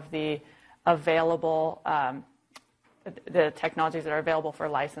the available the technologies that are available for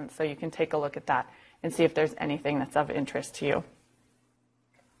license, so you can take a look at that and see if there's anything that's of interest to you.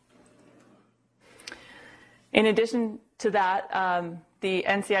 In addition to that, the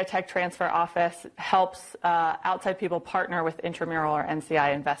NCI Tech Transfer Office helps outside people partner with intramural or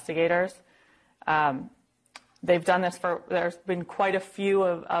NCI investigators. They've done this there's been quite a few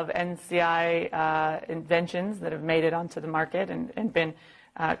of NCI inventions that have made it onto the market and been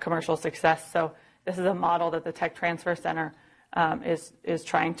commercial success. So this is a model that the Tech Transfer Center is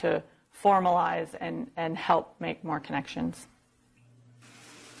trying to formalize and help make more connections.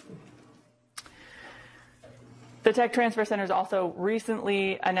 The Tech Transfer Center's also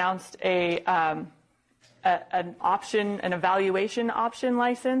recently announced an evaluation option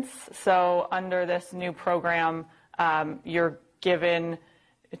license. So under this new program, you're given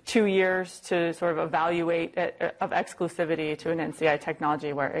 2 years to sort of evaluate of exclusivity to an NCI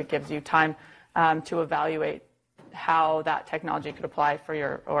technology, where it gives you time to evaluate how that technology could apply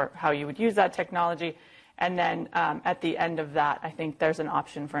for or how you would use that technology. And then at the end of that, I think there's an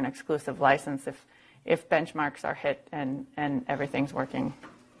option for an exclusive license if benchmarks are hit and everything's working.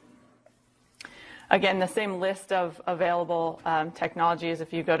 Again, the same list of available technologies,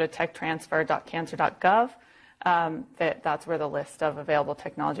 if you go to techtransfer.cancer.gov, that's where the list of available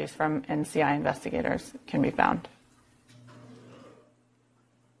technologies from NCI investigators can be found.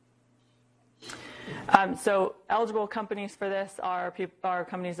 So eligible companies for this are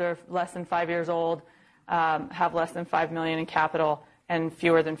companies that are less than 5 years old, have less than $5 million in capital, and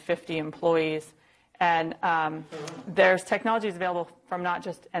fewer than 50 employees. And there's technologies available from not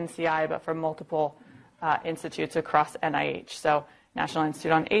just NCI, but from multiple institutes across NIH. So National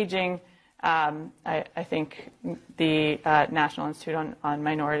Institute on Aging, I think the National Institute on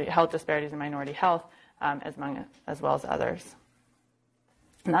Minority Health Disparities and Minority Health, as well as others.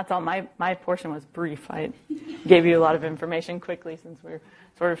 And that's all. My portion was brief. I gave you a lot of information quickly since we're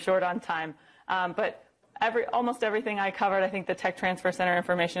sort of short on time. But almost everything I covered, I think the Tech Transfer Center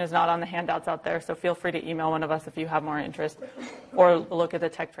information is not on the handouts out there, so feel free to email one of us if you have more interest, or look at the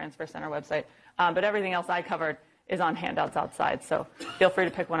Tech Transfer Center website. But everything else I covered is on handouts outside, so feel free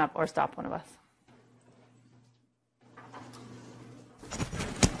to pick one up or stop one of us.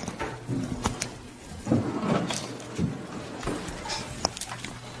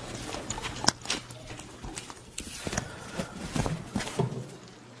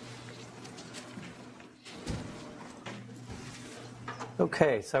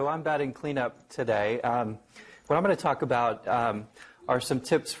 Okay, so I'm batting cleanup today. What I'm going to talk about are some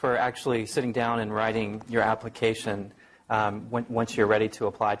tips for actually sitting down and writing your application once you're ready to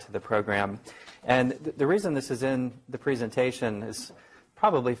apply to the program. And the reason this is in the presentation is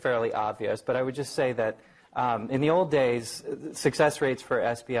probably fairly obvious, but I would just say that in the old days, success rates for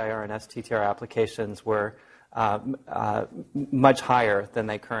SBIR and STTR applications were much higher than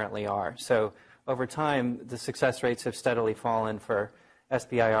they currently are. So over time, the success rates have steadily fallen for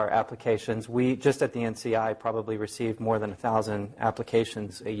SBIR applications. We, just at the NCI, probably received more than 1,000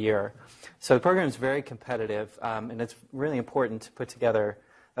 applications a year. So the program is very competitive, and it's really important to put together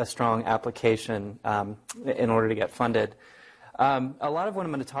a strong application in order to get funded. A lot of what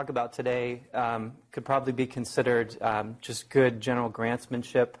I'm going to talk about today could probably be considered just good general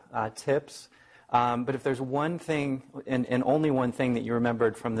grantsmanship tips. But if there's one thing, and only one thing that you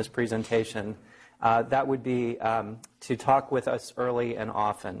remembered from this presentation, that would be to talk with us early and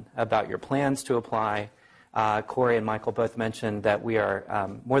often about your plans to apply. Corey and Michael both mentioned that we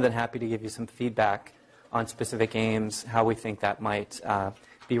are more than happy to give you some feedback on specific aims, how we think that might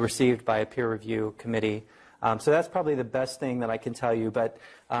be received by a peer review committee. So that's probably the best thing that I can tell you, but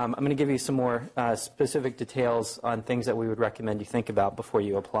I'm going to give you some more specific details on things that we would recommend you think about before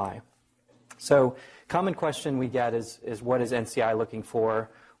you apply. So common question we get is what is NCI looking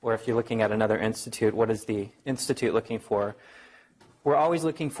for? Or if you're looking at another institute, what is the institute looking for? We're always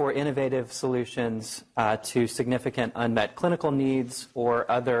looking for innovative solutions to significant unmet clinical needs or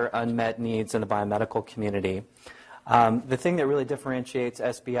other unmet needs in the biomedical community. The thing that really differentiates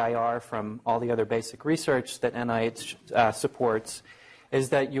SBIR from all the other basic research that NIH supports is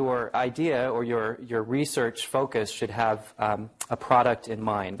that your idea or your research focus should have a product in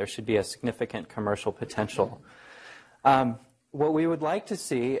mind. There should be a significant commercial potential. What we would like to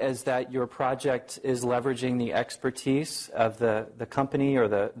see is that your project is leveraging the expertise of the company or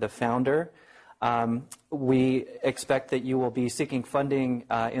the founder. We expect that you will be seeking funding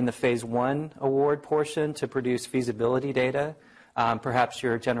in the Phase 1 award portion to produce feasibility data. Perhaps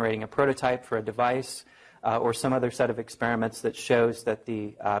you're generating a prototype for a device or some other set of experiments that shows that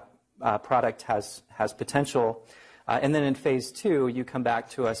the product has potential. And then in Phase 2, you come back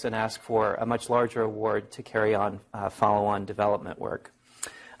to us and ask for a much larger award to carry on follow-on development work.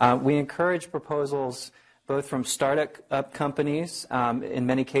 We encourage proposals both from startup companies. In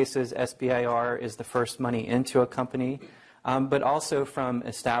many cases, SBIR is the first money into a company, but also from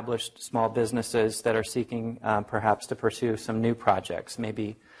established small businesses that are seeking perhaps to pursue some new projects.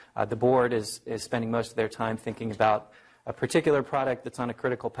 Maybe the board is spending most of their time thinking about a particular product that's on a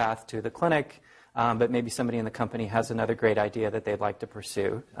critical path to the clinic, but maybe somebody in the company has another great idea that they'd like to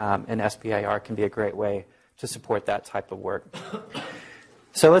pursue, and SBIR can be a great way to support that type of work.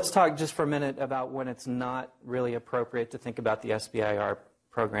 So let's talk just for a minute about when it's not really appropriate to think about the SBIR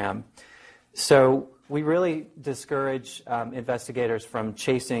program. So we really discourage investigators from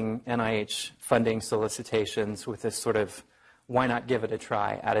chasing NIH funding solicitations with this sort of why not give it a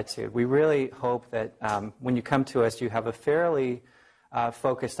try attitude. We really hope that when you come to us, you have a fairly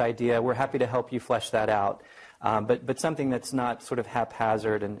focused idea. We're happy to help you flesh that out, but something that's not sort of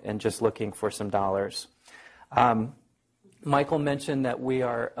haphazard and just looking for some dollars. Michael mentioned that we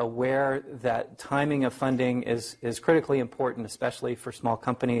are aware that timing of funding is critically important, especially for small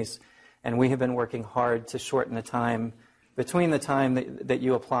companies, and we have been working hard to shorten the time between the time that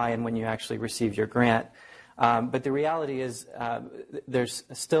you apply and when you actually receive your grant. But the reality is there's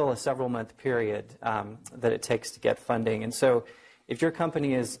still a several-month period that it takes to get funding. And so if your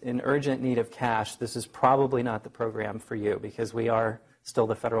company is in urgent need of cash, this is probably not the program for you because we are still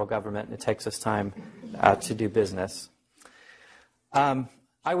the federal government and it takes us time to do business.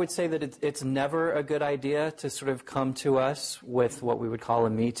 I would say that it's never a good idea to sort of come to us with what we would call a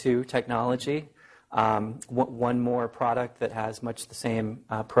Me Too technology. One more product that has much the same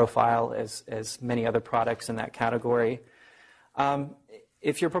profile as many other products in that category.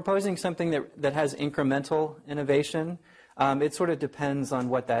 If you're proposing something that has incremental innovation, it sort of depends on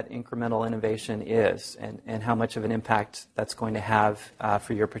what that incremental innovation is and how much of an impact that's going to have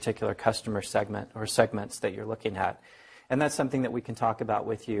for your particular customer segment or segments that you're looking at. And that's something that we can talk about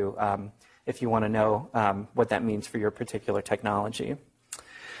with you if you want to know what that means for your particular technology.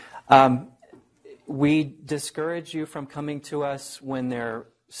 We discourage you from coming to us when there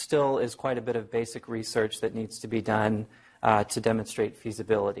still is quite a bit of basic research that needs to be done to demonstrate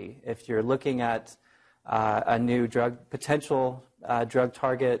feasibility. If you're looking at a new potential drug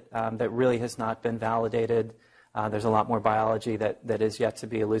target that really has not been validated, there's a lot more biology that is yet to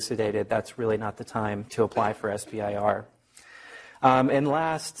be elucidated, that's really not the time to apply for SBIR. And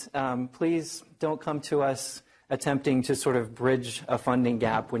last, please don't come to us attempting to sort of bridge a funding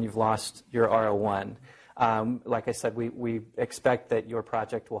gap when you've lost your R01. Like I said, we expect that your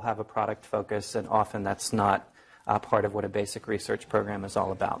project will have a product focus, and often that's not part of what a basic research program is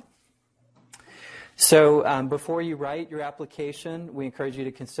all about. So before you write your application, we encourage you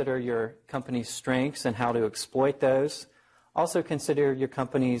to consider your company's strengths and how to exploit those. Also consider your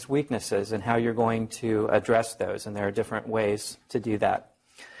company's weaknesses and how you're going to address those, and there are different ways to do that.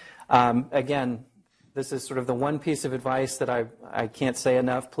 Again, this is sort of the one piece of advice that I can't say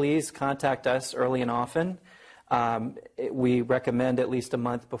enough. Please contact us early and often. We recommend at least a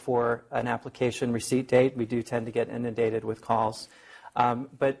month before an application receipt date. We do tend to get inundated with calls.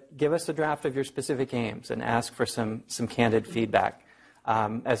 But give us a draft of your specific aims and ask for some candid feedback.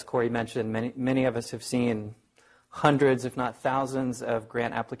 As Corey mentioned, many of us have seen hundreds, if not thousands, of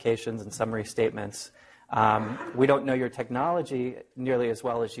grant applications and summary statements. We don't know your technology nearly as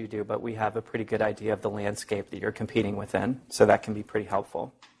well as you do, but we have a pretty good idea of the landscape that you're competing within, so that can be pretty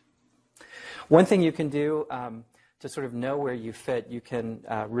helpful. One thing you can do to sort of know where you fit, you can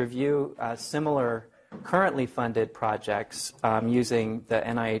review similar currently funded projects using the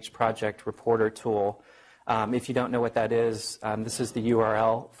NIH Project Reporter tool. If you don't know what that is, this is the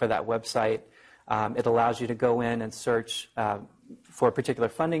URL for that website. It allows you to go in and search for a particular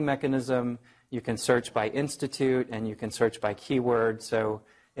funding mechanism. You can search by institute, and you can search by keyword. So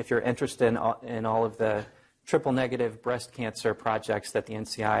if you're interested in all of the triple-negative breast cancer projects that the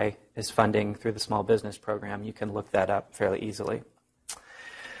NCI is funding through the Small Business Program, you can look that up fairly easily.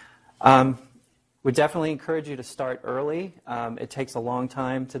 We definitely encourage you to start early. It takes a long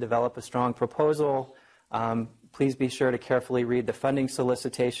time to develop a strong proposal. Please be sure to carefully read the funding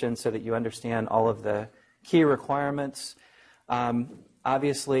solicitation so that you understand all of the key requirements.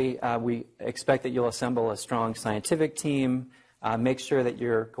 Obviously, we expect that you'll assemble a strong scientific team. Make sure that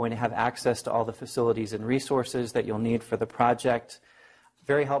you're going to have access to all the facilities and resources that you'll need for the project.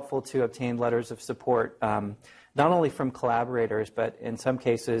 Very helpful to obtain letters of support, not only from collaborators, but in some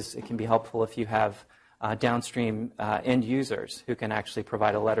cases it can be helpful if you have downstream end users who can actually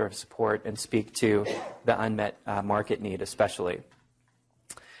provide a letter of support and speak to the unmet market need especially.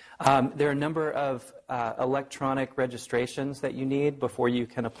 There are a number of electronic registrations that you need before you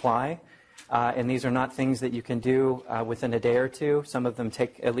can apply, and these are not things that you can do within a day or two. Some of them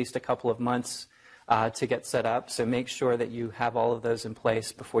take at least a couple of months to get set up, so make sure that you have all of those in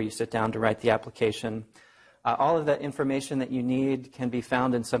place before you sit down to write the application. All of that information that you need can be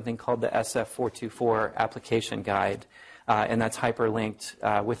found in something called the SF424 application guide, and that's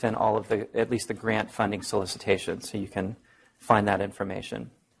hyperlinked within all of at least the grant funding solicitation, so you can find that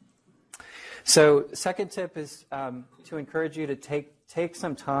information. So second tip is to encourage you to take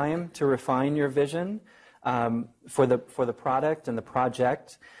some time to refine your vision. for the product and the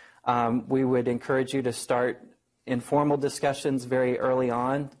project. We would encourage you to start informal discussions very early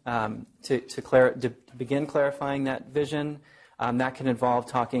on to begin clarifying that vision. That can involve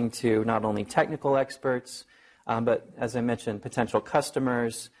talking to not only technical experts, but as I mentioned, potential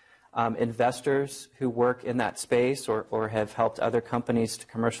customers, investors who work in that space or have helped other companies to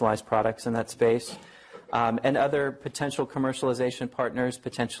commercialize products in that space, and other potential commercialization partners,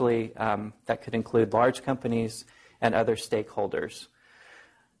 potentially that could include large companies and other stakeholders.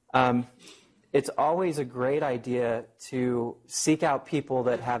 It's always a great idea to seek out people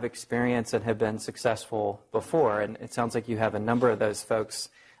that have experience and have been successful before, and it sounds like you have a number of those folks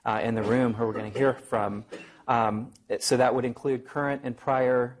in the room who we're going to hear from. So that would include current and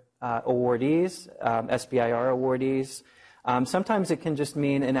prior awardees, SBIR awardees. Sometimes it can just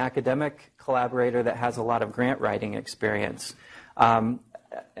mean an academic collaborator that has a lot of grant writing experience.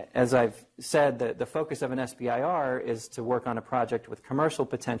 As I've said, the focus of an SBIR is to work on a project with commercial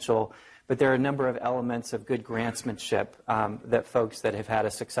potential, but there are a number of elements of good grantsmanship that folks that have had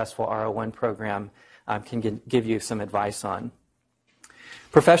a successful R01 program can give you some advice on.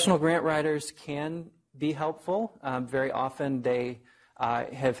 Professional grant writers can be helpful. Very often they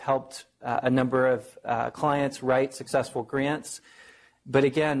have helped a number of clients write successful grants. But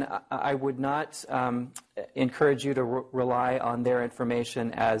again, I would not encourage you to rely on their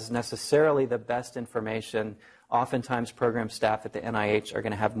information as necessarily the best information. Oftentimes, program staff at the NIH are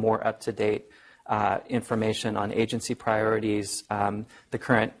going to have more up-to-date information on agency priorities, the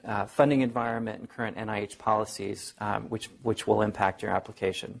current funding environment, and current NIH policies, which will impact your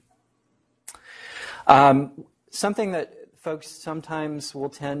application. Something that folks sometimes will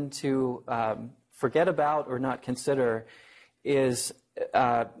tend to forget about or not consider is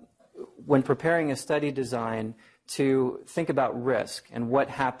when preparing a study design to think about risk and what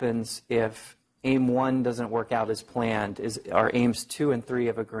happens if AIM 1 doesn't work out as planned. Are AIMs 2 and 3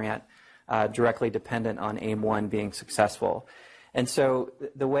 of a grant directly dependent on AIM 1 being successful? And so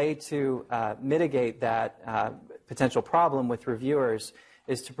the way to mitigate that potential problem with reviewers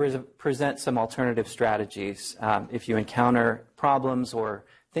is to present some alternative strategies. If you encounter problems or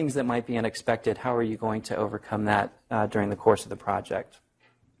things that might be unexpected, how are you going to overcome that during the course of the project?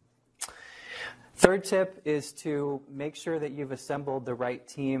 Third tip is to make sure that you've assembled the right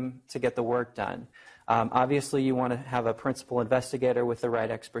team to get the work done. Obviously, you want to have a principal investigator with the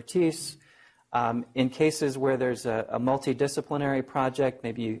right expertise. In cases where there's a multidisciplinary project,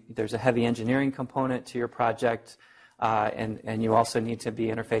 maybe there's a heavy engineering component to your project, and you also need to be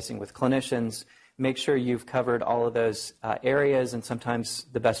interfacing with clinicians, make sure you've covered all of those areas, and sometimes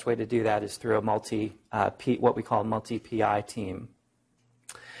the best way to do that is through a what we call a multi-PI team.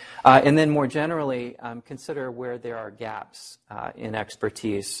 And then more generally, consider where there are gaps in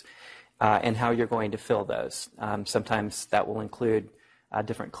expertise and how you're going to fill those. Sometimes that will include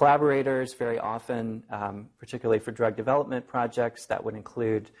different collaborators. Very often, particularly for drug development projects, that would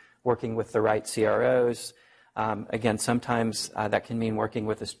include working with the right CROs. Again, sometimes that can mean working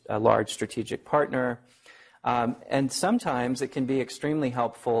with a large strategic partner. And sometimes it can be extremely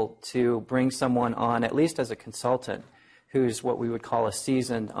helpful to bring someone on, at least as a consultant, who's what we would call a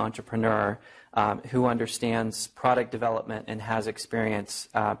seasoned entrepreneur, who understands product development and has experience,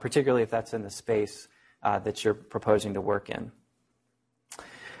 particularly if that's in the space that you're proposing to work in.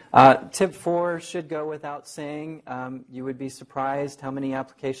 Tip 4 should go without saying. You would be surprised how many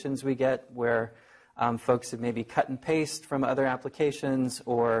applications we get where folks have maybe cut and paste from other applications,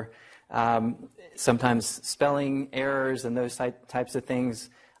 or sometimes spelling errors and those types of things.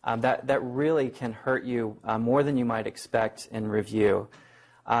 That really can hurt you more than you might expect in review.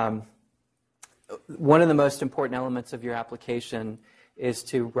 One of the most important elements of your application is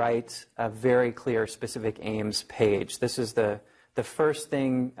to write a very clear specific aims page. This is the first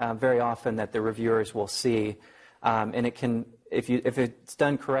thing very often that the reviewers will see, and it can, if it's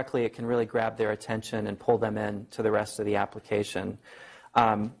done correctly, it can really grab their attention and pull them in to the rest of the application.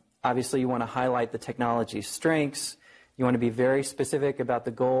 Obviously, you want to highlight the technology's strengths. You want to be very specific about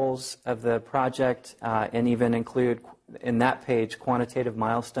the goals of the project and even include in that page quantitative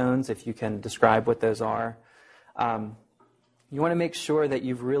milestones if you can describe what those are. You want to make sure that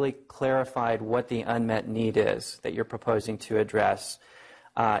you've really clarified what the unmet need is that you're proposing to address.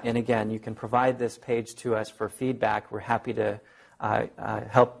 And again, you can provide this page to us for feedback. We're happy to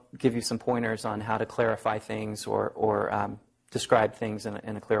help give you some pointers on how to clarify things or describe things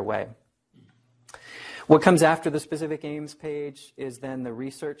in a clear way. What comes after the specific aims page is then the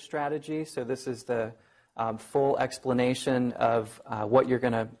research strategy. So this is the full explanation of what you're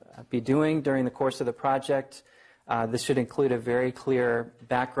going to be doing during the course of the project. This should include a very clear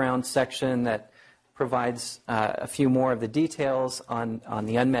background section that provides a few more of the details on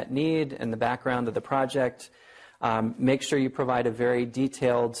the unmet need and the background of the project. Make sure you provide a very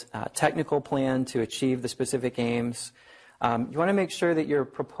detailed technical plan to achieve the specific aims. You want to make sure that you're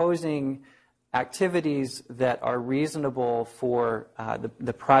proposing activities that are reasonable for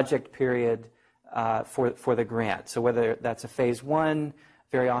the project period for the grant. So whether that's a phase 1,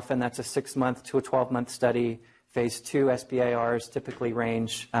 very often that's a 6-month to a 12-month study. Phase 2 SBIRs typically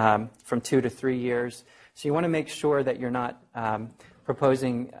range from 2 to 3 years. So you want to make sure that you're not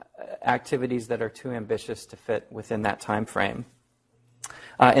proposing activities that are too ambitious to fit within that time frame.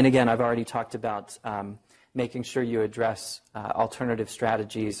 And again, I've already talked about making sure you address alternative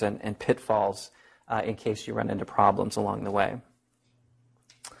strategies and pitfalls in case you run into problems along the way.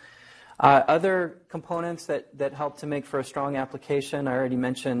 Other components that help to make for a strong application, I already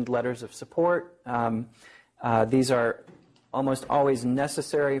mentioned letters of support. These are almost always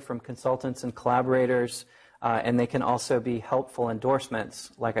necessary from consultants and collaborators, and they can also be helpful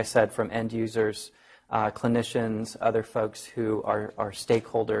endorsements, like I said, from end users, clinicians, other folks who are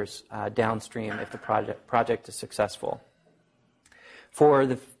stakeholders downstream if the project is successful. For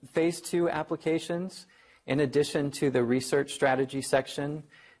the phase 2 applications, in addition to the research strategy section,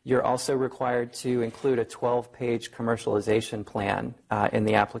 you're also required to include a 12-page commercialization plan in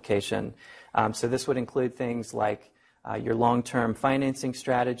the application. So this would include things like your long-term financing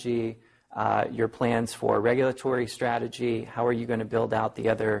strategy, your plans for regulatory strategy, how are you going to build out the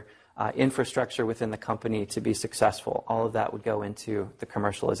other infrastructure within the company to be successful. All of that would go into the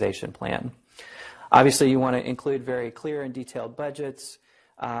commercialization plan. Obviously, you want to include very clear and detailed budgets,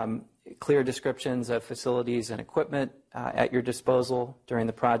 clear descriptions of facilities and equipment at your disposal during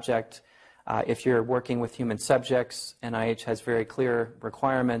the project. If you're working with human subjects, NIH has very clear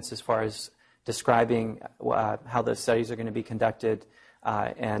requirements as far as describing how those studies are going to be conducted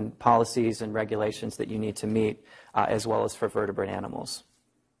and policies and regulations that you need to meet, as well as for vertebrate animals.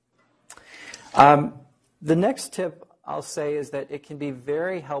 The next tip I'll say is that it can be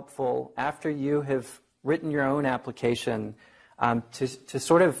very helpful after you have written your own application to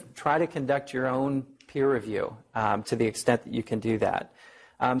sort of try to conduct your own peer review to the extent that you can do that.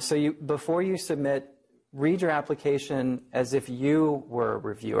 So before you submit, read your application as if you were a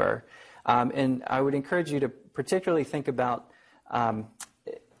reviewer. And I would encourage you to particularly think about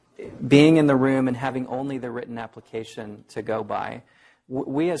being in the room and having only the written application to go by.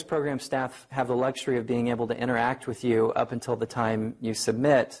 We as program staff have the luxury of being able to interact with you up until the time you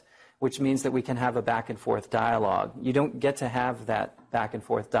submit, which means that we can have a back and forth dialogue. You don't get to have that back and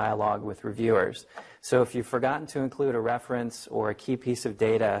forth dialogue with reviewers. So if you've forgotten to include a reference or a key piece of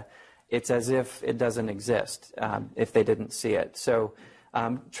data, it's as if it doesn't exist if they didn't see it. So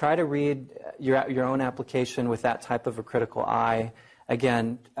try to read your own application with that type of a critical eye.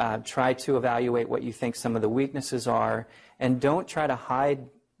 Again, try to evaluate what you think some of the weaknesses are, and don't try to hide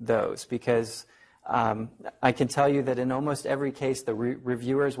those, because I can tell you that in almost every case, the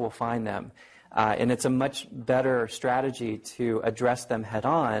reviewers will find them. And it's a much better strategy to address them head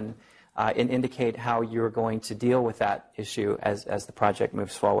on and indicate how you're going to deal with that issue as the project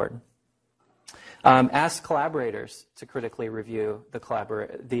moves forward. Ask collaborators to critically review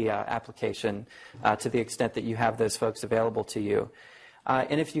the application to the extent that you have those folks available to you.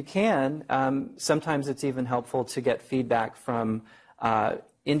 And if you can, sometimes it's even helpful to get feedback from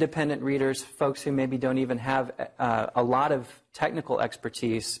independent readers, folks who maybe don't even have a lot of technical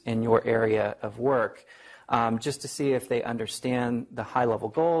expertise in your area of work, just to see if they understand the high-level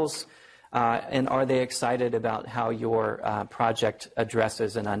goals and are they excited about how your project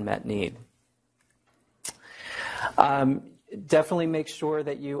addresses an unmet need. Definitely make sure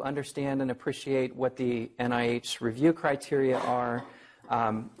that you understand and appreciate what the NIH review criteria are.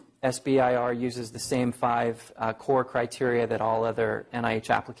 SBIR uses the same 5 core criteria that all other NIH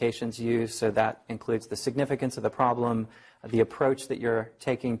applications use, so that includes the significance of the problem, the approach that you're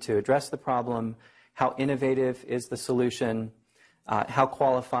taking to address the problem, how innovative is the solution, how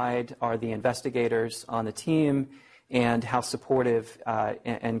qualified are the investigators on the team, and how supportive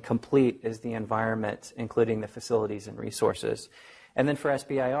and complete is the environment, including the facilities and resources. And then for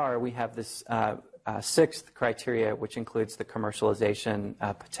SBIR, we have this 6th criteria, which includes the commercialization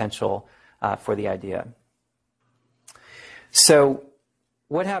potential for the idea. So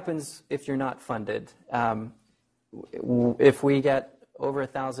what happens if you're not funded? If we get over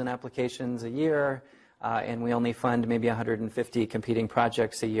 1,000 applications a year and we only fund maybe 150 competing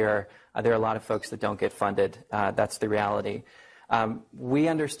projects a year, there are a lot of folks that don't get funded. That's the reality. We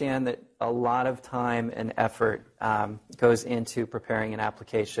understand that a lot of time and effort goes into preparing an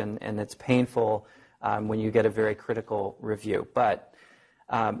application, and it's painful when you get a very critical review. But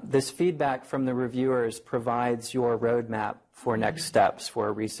This feedback from the reviewers provides your roadmap for next steps for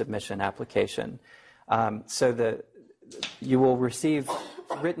a resubmission application. You will receive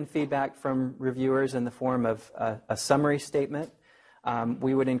written feedback from reviewers in the form of a summary statement.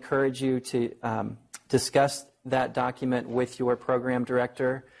 We would encourage you to discuss that document with your program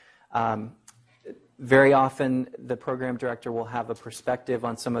director. Very often, the program director will have a perspective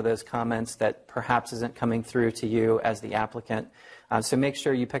on some of those comments that perhaps isn't coming through to you as the applicant. So make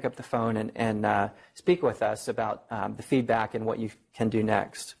sure you pick up the phone and speak with us about the feedback and what you can do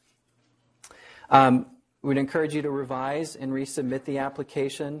next. We'd encourage you to revise and resubmit the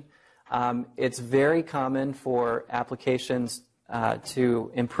application. It's very common for applications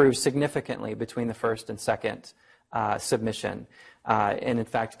to improve significantly between the first and second submission, and in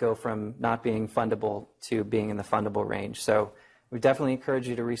fact go from not being fundable to being in the fundable range. So we definitely encourage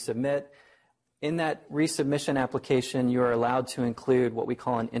you to resubmit. In that resubmission application, you are allowed to include what we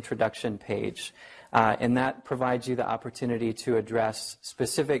call an introduction page, and that provides you the opportunity to address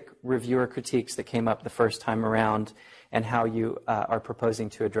specific reviewer critiques that came up the first time around and how you are proposing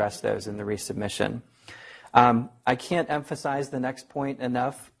to address those in the resubmission. I can't emphasize the next point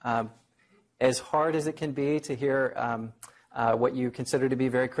enough. As hard as it can be to hear what you consider to be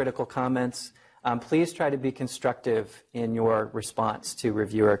very critical comments, please try to be constructive in your response to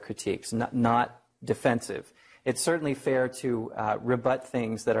reviewer critiques, not defensive. It's certainly fair to rebut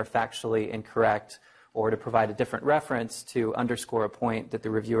things that are factually incorrect or to provide a different reference to underscore a point that the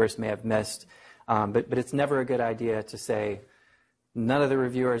reviewers may have missed. But it's never a good idea to say, none of the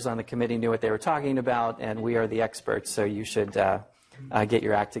reviewers on the committee knew what they were talking about, and we are the experts, so you should get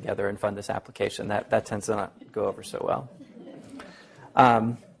your act together and fund this application. That tends to not go over so well.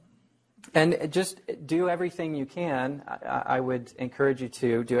 And just do everything you can. I would encourage you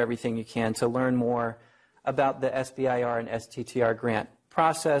to do everything you can to learn more about the SBIR and STTR grant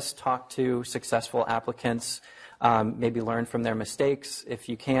process, talk to successful applicants, maybe learn from their mistakes if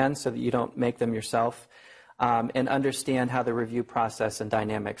you can so that you don't make them yourself, and understand how the review process and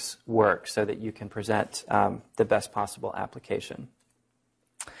dynamics work so that you can present the best possible application.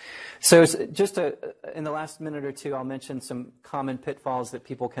 So just in the last minute or two, I'll mention some common pitfalls that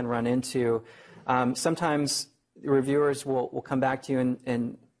people can run into. Sometimes reviewers will come back to you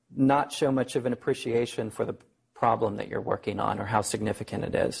and not show much of an appreciation for the problem that you're working on or how significant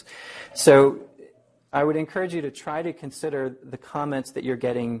it is. So I would encourage you to try to consider the comments that you're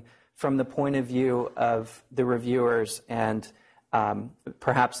getting from the point of view of the reviewers and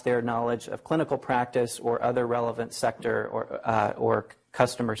perhaps their knowledge of clinical practice or other relevant sector or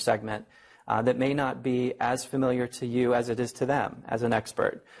customer segment that may not be as familiar to you as it is to them as an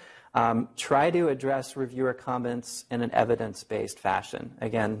expert. Try to address reviewer comments in an evidence-based fashion.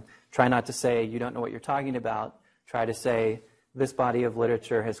 Again, try not to say you don't know what you're talking about. Try to say this body of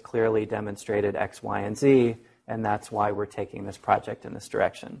literature has clearly demonstrated X, Y, and Z, and that's why we're taking this project in this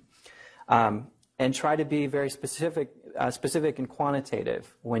direction. And try to be very specific and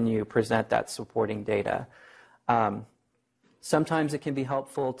quantitative when you present that supporting data. Sometimes it can be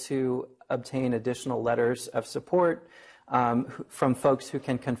helpful to obtain additional letters of support from folks who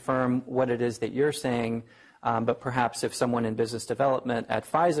can confirm what it is that you're saying, but perhaps if someone in business development at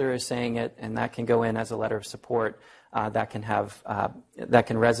Pfizer is saying it, and that can go in as a letter of support, that can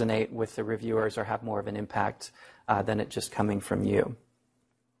resonate with the reviewers or have more of an impact than it just coming from you.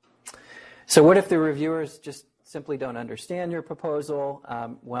 So what if the reviewers just simply don't understand your proposal?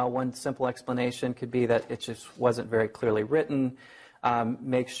 Well, one simple explanation could be that it just wasn't very clearly written.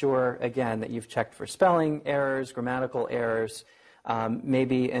 Make sure, again, that you've checked for spelling errors, grammatical errors.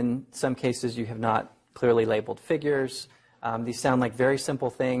 Maybe in some cases you have not clearly labeled figures. These sound like very simple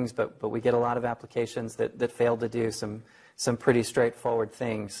things, but we get a lot of applications that fail to do some pretty straightforward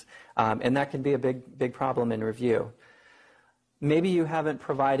things. And that can be a big problem in review. Maybe you haven't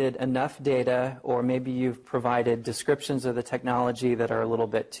provided enough data, or maybe you've provided descriptions of the technology that are a little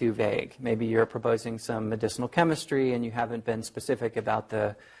bit too vague. Maybe you're proposing some medicinal chemistry and you haven't been specific about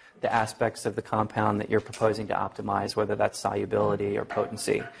the aspects of the compound that you're proposing to optimize, whether that's solubility or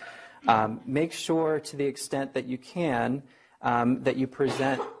potency. Make sure to the extent that you can that you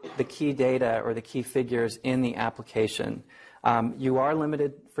present the key data or the key figures in the application. You are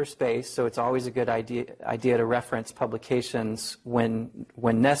limited for space, so it's always a good idea to reference publications when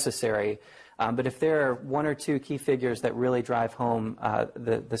necessary. But if there are one or two key figures that really drive home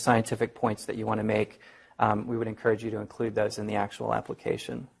the scientific points that you want to make, we would encourage you to include those in the actual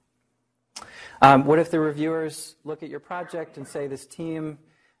application. What if the reviewers look at your project and say this team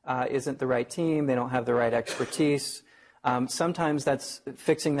isn't the right team, they don't have the right expertise? Sometimes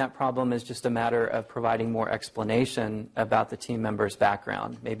fixing that problem is just a matter of providing more explanation about the team member's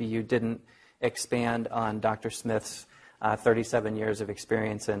background. Maybe you didn't expand on Dr. Smith's 37 years of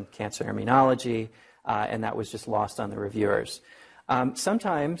experience in cancer immunology, and that was just lost on the reviewers.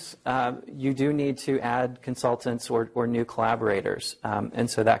 Sometimes you do need to add consultants or new collaborators, and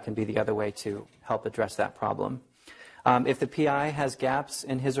so that can be the other way to help address that problem. If the PI has gaps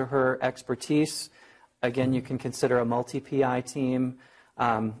in his or her expertise, again, you can consider a multi-PI team.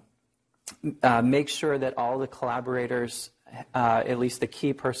 Make sure that all the collaborators, at least the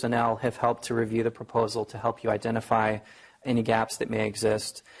key personnel, have helped to review the proposal to help you identify any gaps that may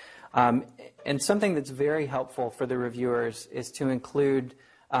exist. And something that's very helpful for the reviewers is to include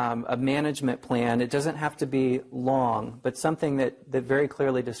a management plan. It doesn't have to be long, but something that very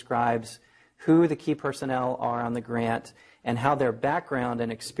clearly describes who the key personnel are on the grant and how their background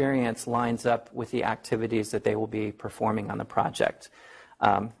and experience lines up with the activities that they will be performing on the project.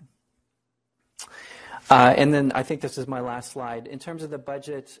 And then I think this is my last slide. In terms of the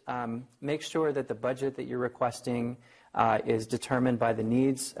budget, make sure that the budget that you're requesting is determined by the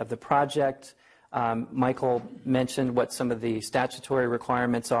needs of the project. Michael mentioned what some of the statutory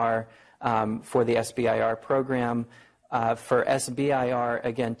requirements are for the SBIR program. For SBIR,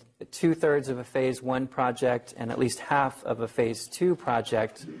 again, 2/3 of a Phase 1 project and at least half of a Phase 2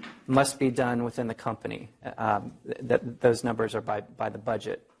 project must be done within the company. Those numbers are by the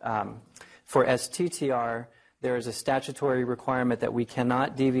budget. For STTR, there is a statutory requirement that we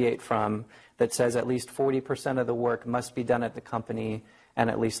cannot deviate from that says at least 40% of the work must be done at the company and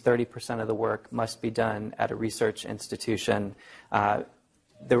at least 30% of the work must be done at a research institution.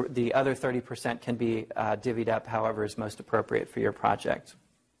 The other 30% can be divvied up however is most appropriate for your project.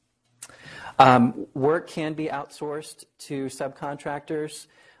 Work can be outsourced to subcontractors.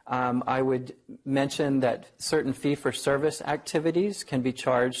 I would mention that certain fee-for-service activities can be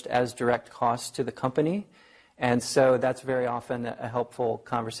charged as direct costs to the company. And so that's very often a helpful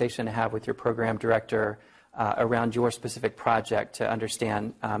conversation to have with your program director around your specific project to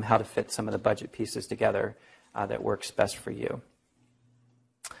understand how to fit some of the budget pieces together that works best for you.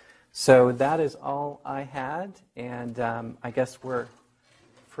 So that is all I had, and I guess we're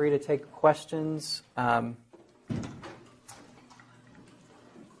free to take questions to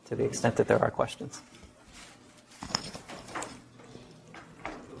the extent that there are questions.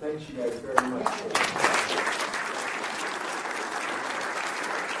 Well, thanks you guys very much.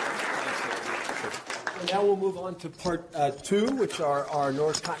 And now we'll move on to part 2, which are our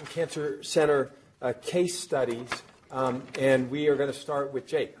Norris Cotton Cancer Center case studies, and we are going to start with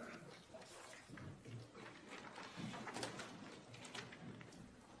Jake.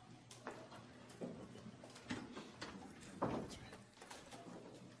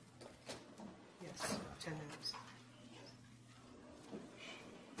 Yes, 10 minutes.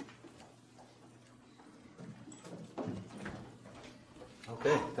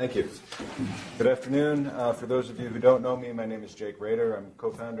 Okay, thank you. Good afternoon. For those of you who don't know me, my name is Jake Rader. I'm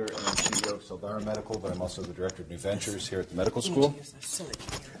co-founder and CEO of SBIR Medical, but I'm also the director of new ventures here at the medical school.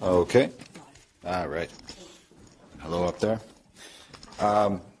 Okay. All right. Hello up there.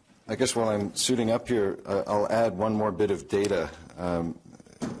 I guess while I'm suiting up here, I'll add one more bit of data.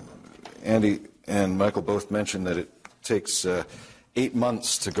 Andy and Michael both mentioned that it takes 8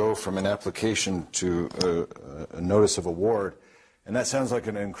 months to go from an application to a notice of award. And that sounds like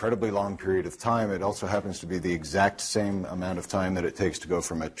an incredibly long period of time. It also happens to be the exact same amount of time that it takes to go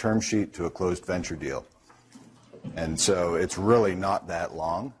from a term sheet to a closed venture deal. And so it's really not that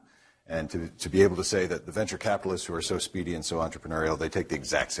long. And to be able to say that the venture capitalists who are so speedy and so entrepreneurial, they take the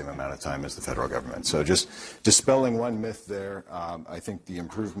exact same amount of time as the federal government. So just dispelling one myth there, I think the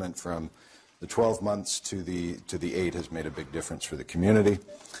improvement from the 12 months to the 8 has made a big difference for the community.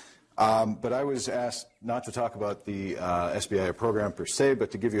 But I was asked not to talk about the SBIR program per se,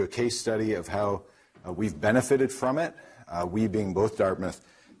 but to give you a case study of how we've benefited from it, we being both Dartmouth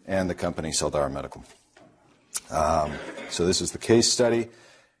and the company SBIR Medical. So this is the case study.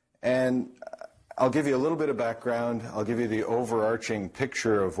 And I'll give you a little bit of background. I'll give you the overarching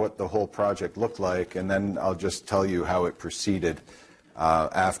picture of what the whole project looked like, and then I'll just tell you how it proceeded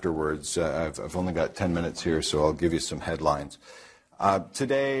afterwards. I've only got 10 minutes here, so I'll give you some headlines.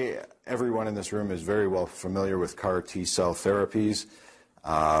 Today, everyone in this room is very well familiar with CAR T-cell therapies.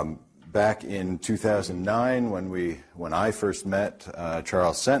 Back in 2009, when I first met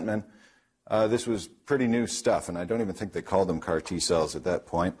Charles Sentman, this was pretty new stuff, and I don't even think they called them CAR T-cells at that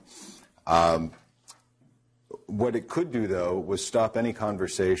point. what it could do, though, was stop any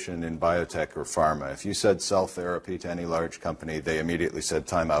conversation in biotech or pharma. If you said cell therapy to any large company, they immediately said,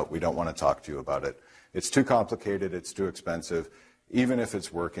 time out, we don't want to talk to you about it. It's too complicated, it's too expensive. Even if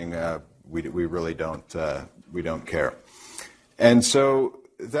it's working, we really don't care. And so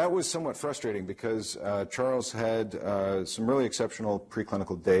that was somewhat frustrating because Charles had some really exceptional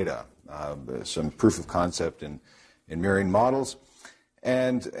preclinical data, some proof of concept in mirroring models.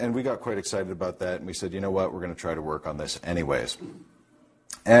 And we got quite excited about that, and we said, you know what, we're going to try to work on this anyways.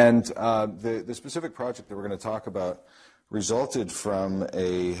 And the specific project that we're going to talk about resulted from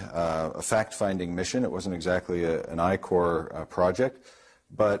a fact-finding mission. It wasn't exactly an I-Corps project,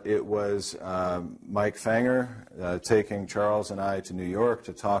 but it was Mike Fanger taking Charles and I to New York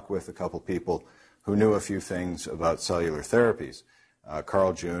to talk with a couple people who knew a few things about cellular therapies,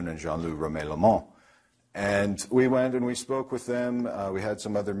 Carl June and Jean-Louis Romé-Lamont. And we went and we spoke with them. We had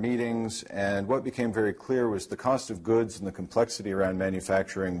some other meetings, and what became very clear was the cost of goods and the complexity around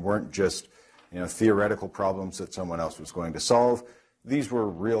manufacturing weren't just theoretical problems that someone else was going to solve. These were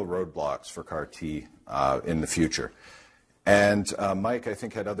real roadblocks for CAR-T in the future. And Mike, I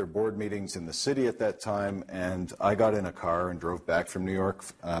think, had other board meetings in the city at that time, and I got in a car and drove back from New York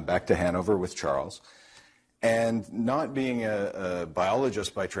back to Hanover with Charles. And not being a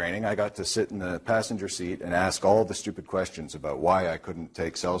biologist by training, I got to sit in the passenger seat and ask all the stupid questions about why I couldn't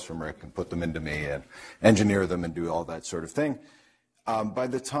take cells from Rick and put them into me and engineer them and do all that sort of thing. By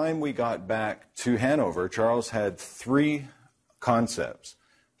the time we got back to Hanover, Charles had 3 concepts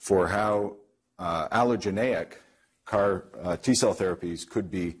for how allogeneic CAR T-cell therapies could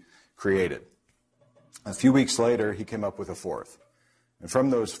be created. A few weeks later, he came up with a 4th. And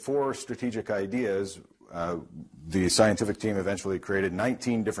from those 4 strategic ideas, the scientific team eventually created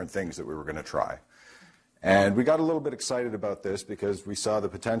 19 different things that we were going to try. And we got a little bit excited about this because we saw the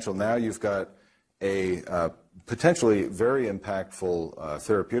potential. Now you've got a potentially very impactful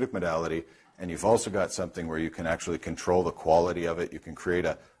therapeutic modality, and you've also got something where you can actually control the quality of it. You can create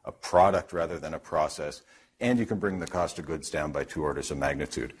a product rather than a process, and you can bring the cost of goods down by 2 orders of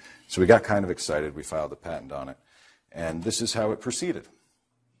magnitude. So we got kind of excited. We filed a patent on it. And this is how it proceeded.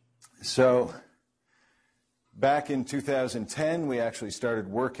 So back in 2010, we actually started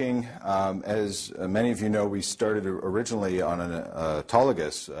working. As many of you know, we started originally on an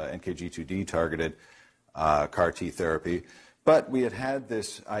autologous NKG2D targeted CAR-T therapy, but we had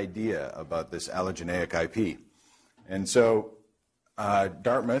this idea about this allogeneic IP. And so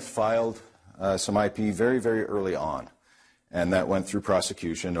Dartmouth filed some IP very, very early on, and that went through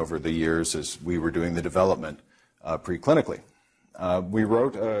prosecution over the years as we were doing the development preclinically. We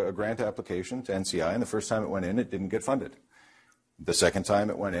wrote a grant application to NCI, and the first time it went in, it didn't get funded. The second time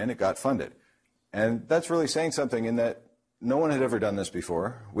it went in, it got funded. And that's really saying something in that no one had ever done this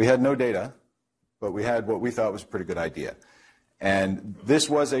before. We had no data, but we had what we thought was a pretty good idea. And this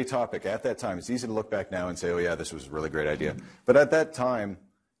was a topic at that time. It's easy to look back now and say, oh yeah, this was a really great idea. But at that time,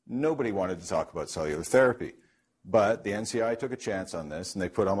 nobody wanted to talk about cellular therapy. But the NCI took a chance on this, and they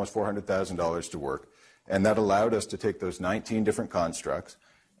put almost $400,000 to work. And that allowed us to take those 19 different constructs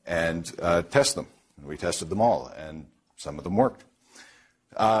and test them. We tested them all, and some of them worked.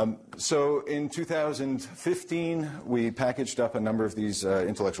 So in 2015, we packaged up a number of these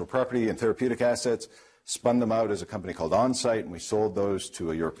intellectual property and therapeutic assets, spun them out as a company called OnSite, and we sold those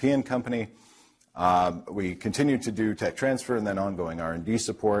to a European company. We continued to do tech transfer and then ongoing R&D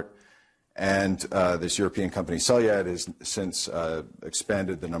support. And this European company, Celyad, has since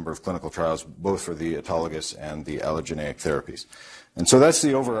expanded the number of clinical trials, both for the autologous and the allogeneic therapies. And so that's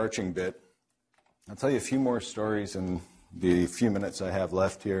the overarching bit. I'll tell you a few more stories in the few minutes I have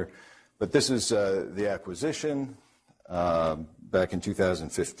left here. But this is the acquisition back in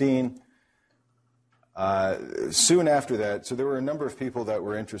 2015. Soon after that, so there were a number of people that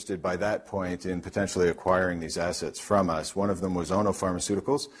were interested by that point in potentially acquiring these assets from us. One of them was Ono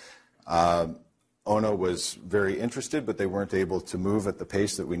Pharmaceuticals. Ono was very interested, but they weren't able to move at the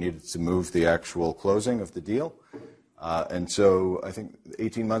pace that we needed to move the actual closing of the deal. And so I think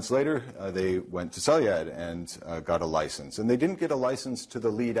 18 months later, they went to Celyad and got a license. And they didn't get a license to the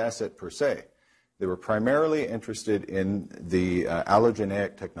lead asset per se. They were primarily interested in the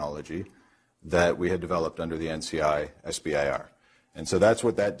allogeneic technology that we had developed under the NCI SBIR. And so that's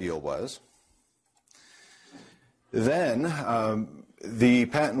what that deal was. Then the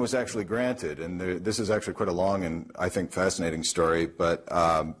patent was actually granted, and this is actually quite a long and I think fascinating story, but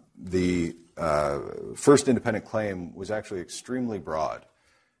the first independent claim was actually extremely broad.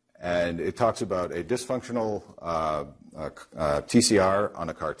 And it talks about a dysfunctional TCR on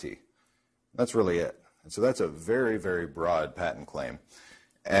a CAR-T. That's really it. And so that's a very, very broad patent claim.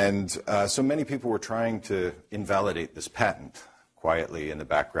 And so many people were trying to invalidate this patent quietly in the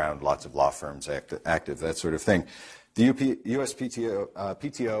background, lots of law firms active, that sort of thing. The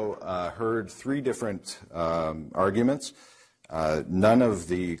PTO heard 3 different arguments. None of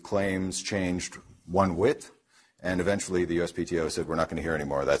the claims changed one whit, and eventually the USPTO said, we're not going to hear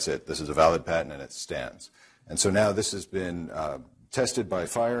anymore, that's it. This is a valid patent and it stands. And so now this has been tested by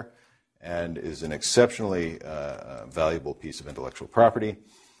fire and is an exceptionally valuable piece of intellectual property.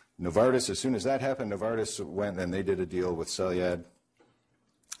 Novartis, as soon as that happened, Novartis went and they did a deal with Celyad.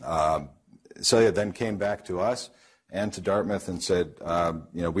 Celyad then came back to us and to Dartmouth and said,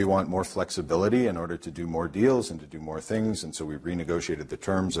 we want more flexibility in order to do more deals and to do more things, and so we renegotiated the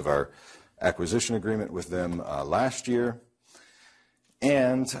terms of our acquisition agreement with them last year.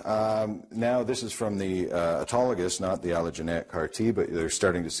 And now this is from the autologous, not the allogeneic CAR T, but they're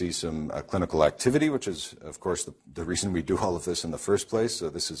starting to see some clinical activity, which is, of course, the reason we do all of this in the first place, so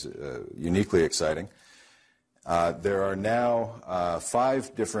this is uniquely exciting. There are now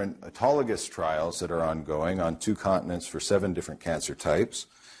 5 different autologous trials that are ongoing on 2 continents for 7 different cancer types.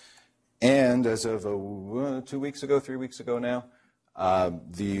 And as of 3 weeks ago now,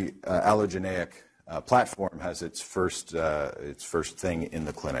 the allogeneic platform has its first thing in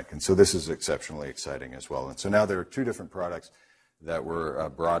the clinic. And so this is exceptionally exciting as well. And so now there are 2 different products that were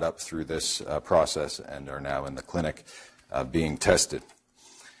brought up through this process and are now in the clinic being tested.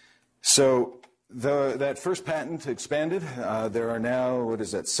 So that first patent expanded. There are now,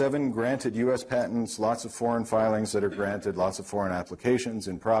 7 granted U.S. patents, lots of foreign filings that are granted, lots of foreign applications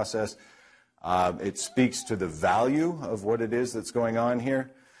in process. It speaks to the value of what it is that's going on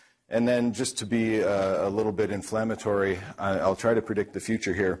here. And then just to be a little bit inflammatory, I'll try to predict the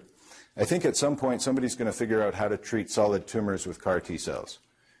future here. I think at some point somebody's going to figure out how to treat solid tumors with CAR T cells.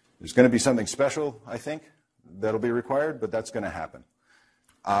 There's going to be something special, I think, that'll be required, but that's going to happen.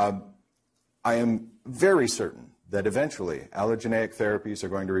 I am very certain that eventually allogeneic therapies are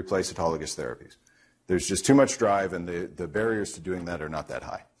going to replace autologous therapies. There's just too much drive, and the barriers to doing that are not that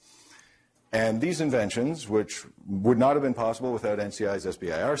high. And these inventions, which would not have been possible without NCI's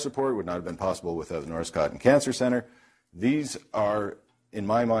SBIR support, would not have been possible without the Norris Cancer Center, these are, in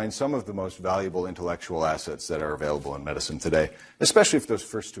my mind, some of the most valuable intellectual assets that are available in medicine today, especially if those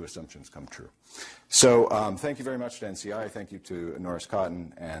first 2 assumptions come true. So thank you very much to NCI. Thank you to Norris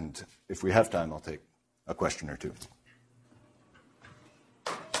Cotton. And if we have time, I'll take a question or 2.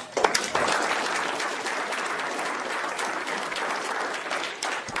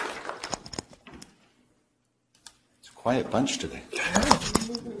 It's a quiet bunch today.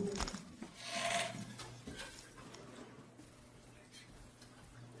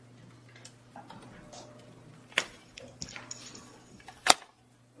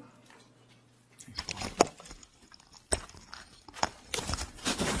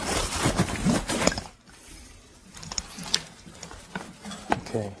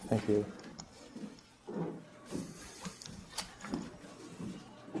 Okay, thank you.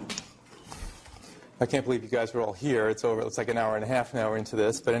 I can't believe you guys are all here. It's over. It's like an hour and a half now we're into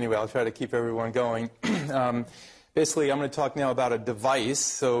this. But anyway, I'll try to keep everyone going. Basically, I'm going to talk now about a device,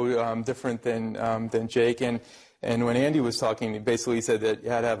 so different than Jake. And when Andy was talking, he basically said that you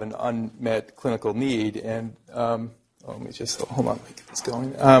had to have an unmet clinical need. And let me just hold on, let me get this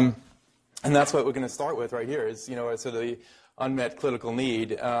going. And that's what we're going to start with right here. Is so the unmet clinical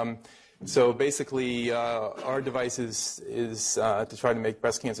need. So basically, our device is to try to make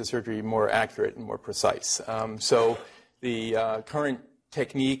breast cancer surgery more accurate and more precise. So the current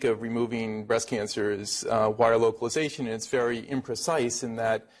technique of removing breast cancer is wire localization, and it's very imprecise in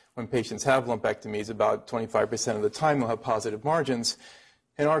that when patients have lumpectomies, about 25% of the time they'll have positive margins.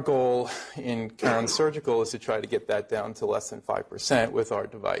 And our goal in Caron Surgical is to try to get that down to less than 5% with our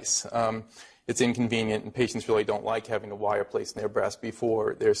device. It's inconvenient, and patients really don't like having a wire placed in their breast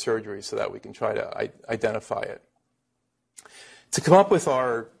before their surgery, so that we can try to identify it. To come up with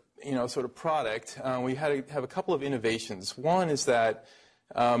our sort of product, we had to have a couple of innovations. One is that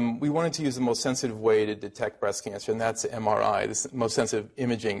we wanted to use the most sensitive way to detect breast cancer, and that's MRI, the most sensitive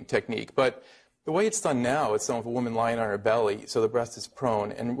imaging technique. But the way it's done now, it's done with a woman lying on her belly, so the breast is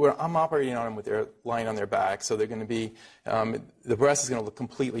prone. And I'm operating on them with their lying on their back, so they're going to be, the breast is going to look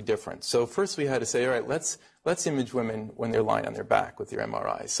completely different. So first we had to say, all right, let's image women when they're lying on their back with their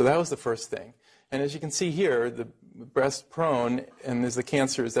MRIs. So that was the first thing. And as you can see here, the breast prone, and there's the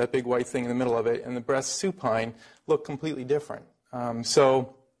cancer, is that big white thing in the middle of it, and the breast supine look completely different.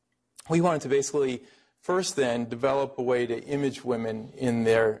 So we wanted to basically first then develop a way to image women in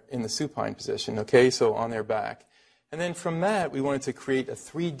the supine position, okay, so on their back. And then from that, we wanted to create a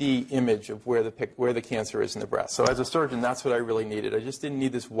 3D image of where the cancer is in the breast. So as a surgeon, that's what I really needed. I just didn't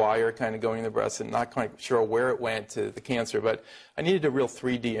need this wire kind of going in the breast and not quite sure where it went to the cancer, but I needed a real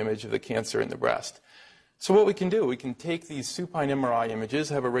 3D image of the cancer in the breast. So what we can do, we can take these supine MRI images,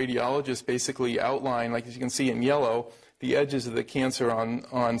 have a radiologist basically outline, like as you can see in yellow, the edges of the cancer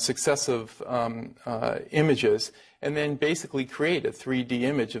on successive images, and then basically create a 3D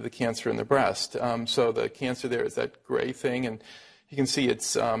image of the cancer in the breast. So the cancer there is that gray thing, and you can see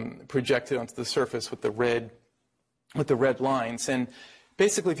it's projected onto the surface with the red lines. And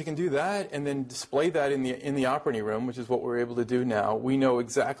basically, if you can do that and then display that in the operating room, which is what we're able to do now, we know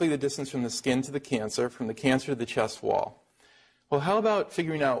exactly the distance from the skin to the cancer, from the cancer to the chest wall. Well, how about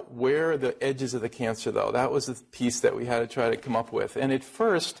figuring out where are the edges of the cancer, though? That was the piece that we had to try to come up with. And at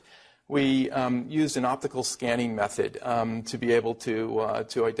first, we used an optical scanning method to be able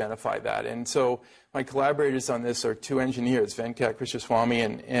to identify that. And so my collaborators on this are two engineers, Venkat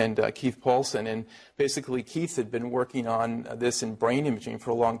Krishnaswamy and Keith Paulson. And basically, Keith had been working on this in brain imaging for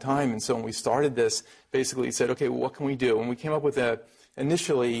a long time. And so when we started this, basically he said, okay, well, what can we do? And we came up with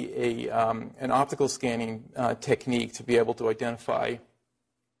initially an optical scanning technique to be able to identify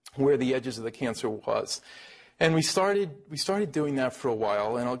where the edges of the cancer was. And we started doing that for a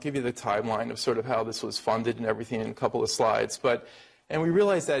while, and I'll give you the timeline of sort of how this was funded and everything in a couple of slides. And we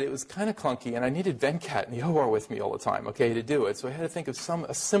realized that it was kind of clunky, and I needed Venkat in the OR with me all the time, okay, to do it. So I had to think of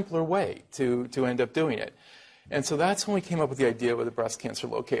a simpler way to end up doing it. And so that's when we came up with the idea with the breast cancer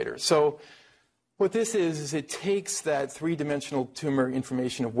locator. So what this is it takes that three-dimensional tumor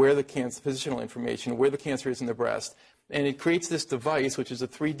information of where the cancer, positional information, where the cancer is in the breast, and it creates this device, which is a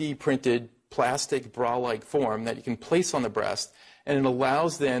 3D printed plastic bra-like form that you can place on the breast, and it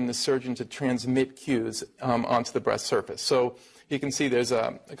allows then the surgeon to transmit cues onto the breast surface. So you can see there's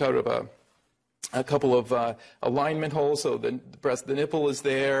a couple of alignment holes, so the nipple is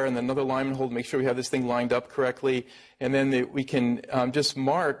there, and another alignment hole to make sure we have this thing lined up correctly, and then we can just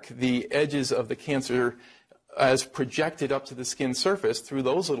mark the edges of the cancer as projected up to the skin surface through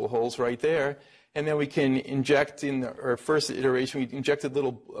those little holes right there. And then we can inject in our first iteration, we injected a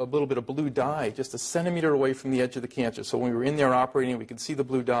little bit of blue dye just a centimeter away from the edge of the cancer. So when we were in there operating, we could see the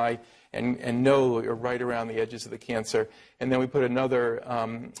blue dye and know we were right around the edges of the cancer. And then we put another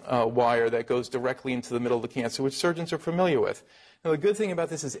wire that goes directly into the middle of the cancer, which surgeons are familiar with. Now, the good thing about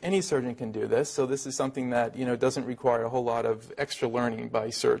this is any surgeon can do this. So this is something that doesn't require a whole lot of extra learning by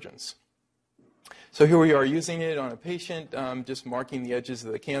surgeons. So here we are using it on a patient, just marking the edges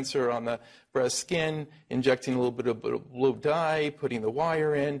of the cancer on the breast skin, injecting a little bit of blue dye, putting the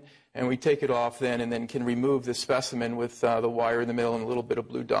wire in, and we take it off then and then can remove the specimen with the wire in the middle and a little bit of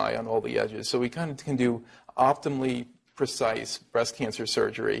blue dye on all the edges. So we kind of can do optimally precise breast cancer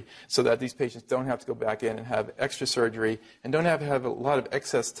surgery so that these patients don't have to go back in and have extra surgery and don't have to have a lot of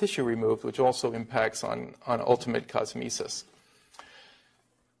excess tissue removed, which also impacts on ultimate cosmesis.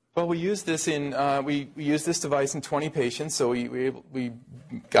 Well, we used this we used this device in 20 patients. So we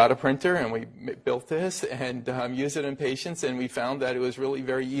got a printer and we built this and used it in patients, and we found that it was really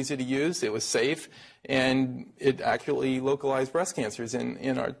very easy to use. It was safe, and it accurately localized breast cancers in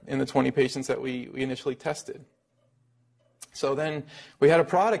the 20 patients that we initially tested. So then we had a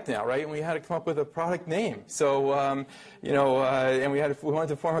product now, right? And we had to come up with a product name. So, and we wanted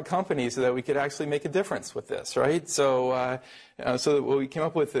to form a company so that we could actually make a difference with this, right? So, so what we came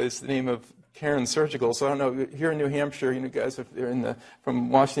up with is the name of Karen Surgical. So I don't know, here in New Hampshire, guys are from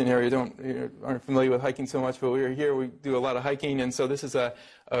Washington area aren't familiar with hiking so much, but we're here, we do a lot of hiking, and so this is a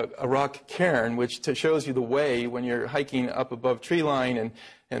rock cairn, which shows you the way when you're hiking up above tree line,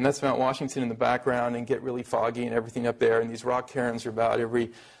 and that's Mount Washington in the background, and get really foggy and everything up there, and these rock cairns are about every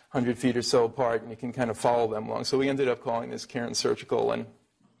 100 feet or so apart, and you can kind of follow them along. So we ended up calling this Karen Surgical, and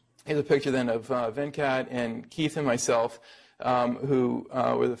here's a picture then of Venkat and Keith and myself, who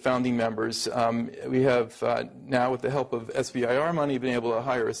were the founding members. We have now, with the help of SBIR money, been able to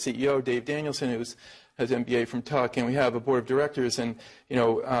hire a CEO, Dave Danielson, who has MBA from Tuck, and we have a board of directors. And we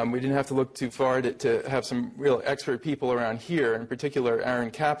didn't have to look too far to have some real expert people around here. In particular, Aaron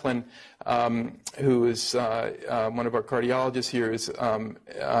Kaplan, who is one of our cardiologists here,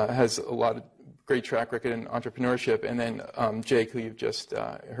 has a lot of great track record in entrepreneurship, and then Jake, who you've just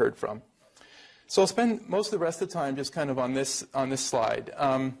heard from. So I'll spend most of the rest of the time just kind of on this slide.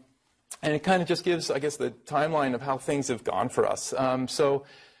 And it kind of just gives, I guess, the timeline of how things have gone for us. So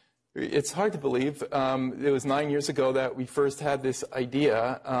it's hard to believe. It was 9 years ago that we first had this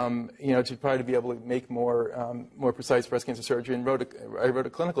idea, to try to be able to make more precise breast cancer surgery. And I wrote a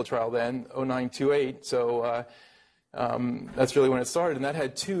clinical trial then, 0928. So that's really when it started, and that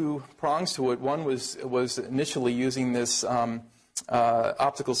had two prongs to it. One was initially using this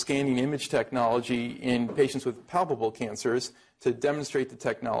optical scanning image technology in patients with palpable cancers to demonstrate the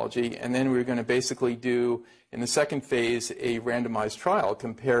technology, and then we were going to basically do, in the second phase, a randomized trial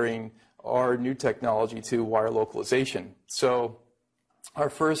comparing our new technology to wire localization. So our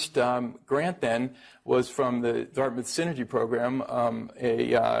first grant then was from the Dartmouth Synergy Program,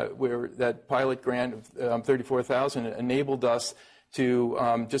 where that pilot grant of $34,000 enabled us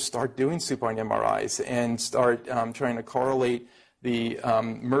to just start doing supine MRIs and start trying to correlate the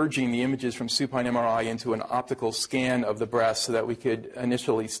merging the images from supine MRI into an optical scan of the breast so that we could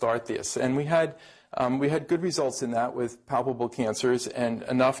initially start this. And we had good results in that with palpable cancers and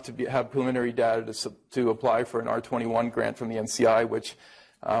enough to have preliminary data to apply for an R21 grant from the NCI,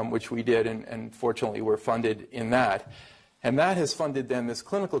 which we did, and fortunately were funded in that. And that has funded then this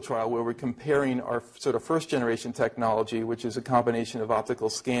clinical trial where we're comparing our sort of first generation technology, which is a combination of optical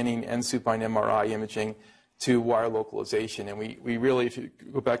scanning and supine MRI imaging, to wire localization. And we really, if you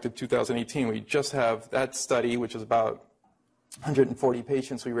go back to 2018, we just have that study, which is about 140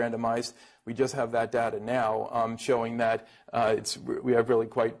 patients we randomized. We just have that data now showing that we have really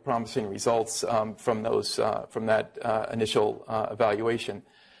quite promising results from that initial evaluation.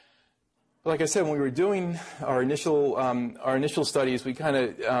 Like I said, when we were doing our initial studies, we kind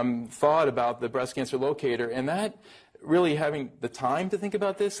of thought about the breast cancer locator, and that really having the time to think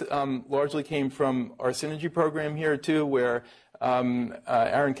about this largely came from our Synergy program here too, where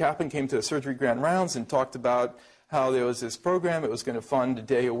Aaron Kaplan came to the surgery grand rounds and talked about how there was this program. It was going to fund a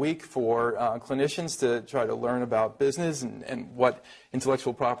day a week for clinicians to try to learn about business and what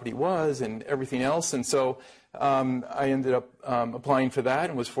intellectual property was and everything else. And so I ended up applying for that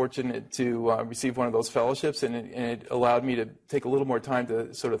and was fortunate to receive one of those fellowships, and it allowed me to take a little more time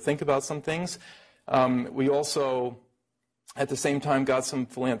to sort of think about some things. We also, at the same time, got some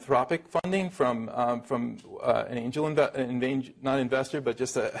philanthropic funding from an angel not investor, but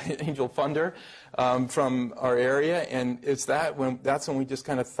just an angel funder from our area, and that's when we just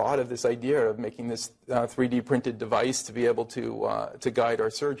kind of thought of this idea of making this 3D printed device to be able to guide our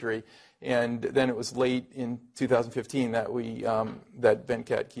surgery. And then it was late in 2015 that that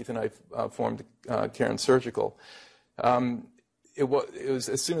Venkat, Keith, and I formed Cairn Surgical. It was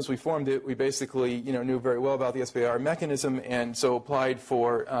as soon as we formed it, we basically knew very well about the SBIR mechanism, and so applied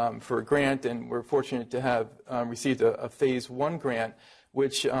for a grant, and we're fortunate to have received a phase 1 grant,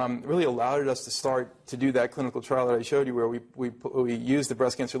 which really allowed us to start to do that clinical trial that I showed you, where we used the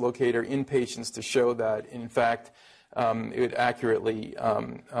breast cancer locator in patients to show that in fact it accurately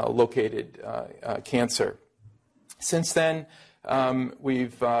located cancer. Since then,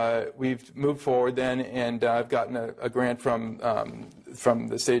 we've moved forward then, and I've gotten a grant from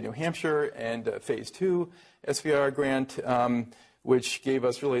the state of New Hampshire, and a phase 2 SBIR grant, which gave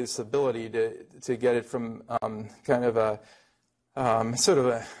us really this ability to get it from kind of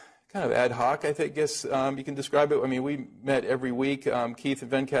ad hoc, I guess you can describe it. I mean, we met every week, Keith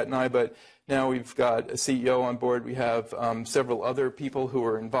and Venkat and I, but now we've got a CEO on board. We have several other people who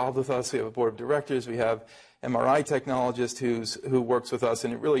are involved with us. We have a board of directors. We have MRI technologist who works with us,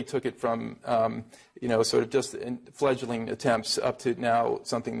 and it really took it from sort of just fledgling attempts up to now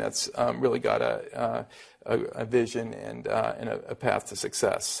something that's really got a vision and a path to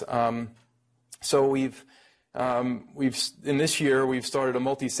success. So in this year we've started a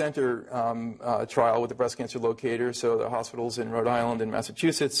multi-center trial with the breast cancer locator. So the hospitals in Rhode Island and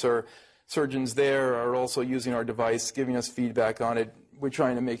Massachusetts, or surgeons there, are also using our device, giving us feedback on it. We're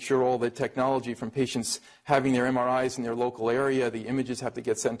trying to make sure all the technology from patients having their MRIs in their local area, the images have to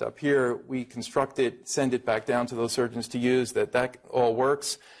get sent up here. We construct it, send it back down to those surgeons to use, that all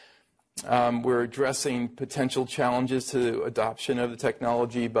works. We're addressing potential challenges to adoption of the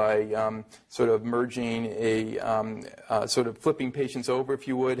technology by sort of merging sort of flipping patients over, if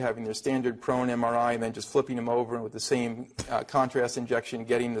you would, having their standard prone MRI and then just flipping them over, and with the same contrast injection,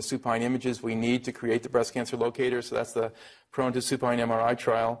 getting the supine images we need to create the breast cancer locator. So that's the prone to supine MRI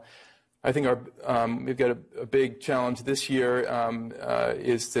trial. I think we've got a big challenge this year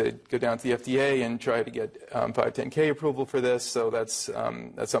is to go down to the FDA and try to get 510K approval for this. So that's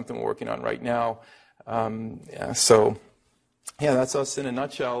something we're working on right now. So that's us in a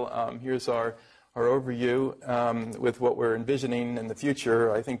nutshell. Here's our overview with what we're envisioning in the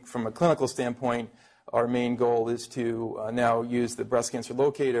future. I think from a clinical standpoint, our main goal is to now use the breast cancer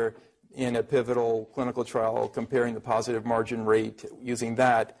locator in a pivotal clinical trial comparing the positive margin rate, using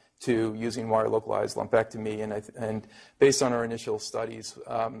that to using wire localized lumpectomy, and based on our initial studies,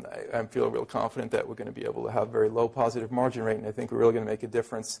 I feel real confident that we're going to be able to have very low positive margin rate, and I think we're really going to make a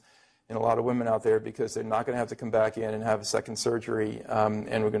difference in a lot of women out there because they're not going to have to come back in and have a second surgery,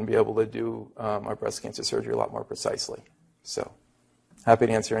 and we're going to be able to do our breast cancer surgery a lot more precisely. So happy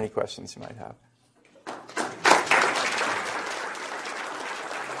to answer any questions you might have.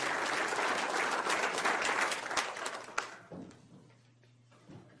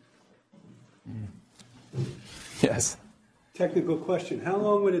 Yes. Technical question. How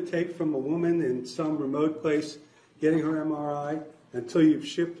long would it take from a woman in some remote place getting her MRI until you've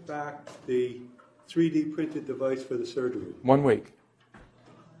shipped back the 3D printed device for the surgery? 1 week.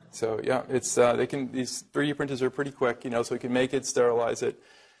 So yeah, it's these 3D printers are pretty quick, so we can make it, sterilize it,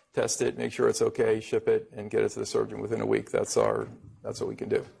 test it, make sure it's okay, ship it, and get it to the surgeon within a week. That's what we can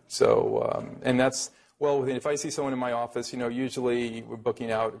do. So and that's well within. If I see someone in my office, usually we're booking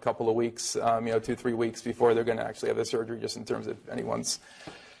out a couple of weeks, 2-3 weeks before they're going to actually have the surgery. Just in terms of anyone's,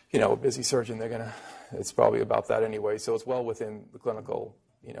 a busy surgeon, it's probably about that anyway. So it's well within the clinical,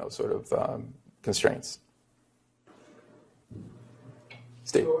 sort of constraints.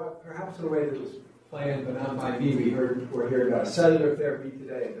 Steve. So perhaps in a way that was planned but not by me, we're hearing about cellular therapy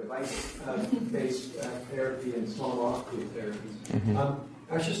today, device-based therapy and small molecule therapies. Mm-hmm.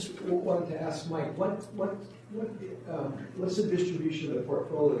 I just wanted to ask Mike, what's the distribution of the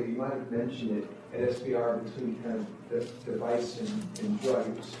portfolio? You might have mentioned it at SBIR between kind of the device and drug.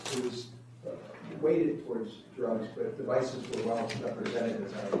 It was weighted towards drugs, but devices were well represented,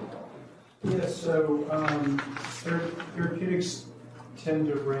 as I recall. Yeah, so therapeutics tend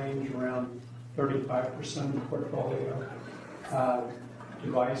to range around 35% of the portfolio.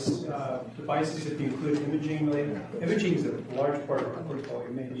 Devices, if you include imaging is a large part of our portfolio,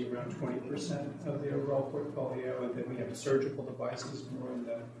 maybe around 20% of the overall portfolio, and then we have the surgical devices more in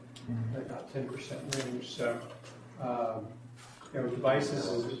the about 10% range. So, devices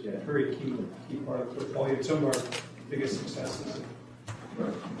is a very key part of the portfolio. Some of our biggest successes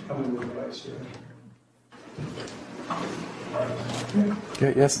coming with device here.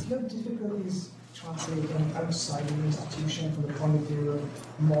 Okay, yes? Do you have difficulties translating outside of the institution from the point of view of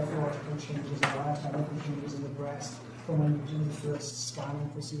morphological changes or anatomical changes in the breast from when you do the first scanning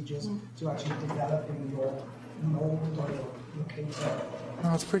procedures to actually developing your mold or your locator?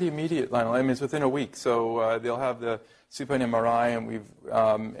 No, it's pretty immediate, Lionel. I mean, it's within a week. So they'll have the supine MRI,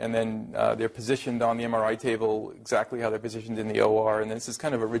 and then they're positioned on the MRI table exactly how they're positioned in the OR. And this is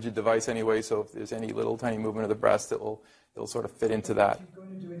kind of a rigid device anyway, so if there's any little tiny movement of the breast, it'll sort of fit into that. If you're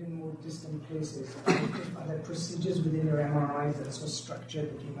going to do it in more distant places, are there procedures within your MRIs that are so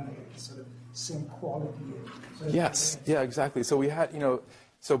structured that you're going to get the sort of same quality? Yes, yeah, exactly. So we had,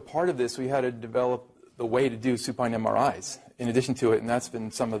 so part of this, we had to develop the way to do supine MRIs in addition to it, and that's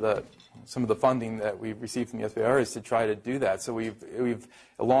been some of the funding that we've received from the SBIR is to try to do that. So we've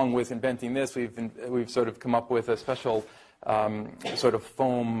along with inventing this, we've sort of come up with a special sort of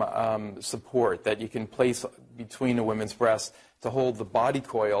foam support that you can place between a woman's breasts to hold the body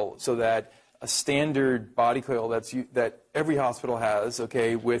coil, so that a standard body coil that every hospital has,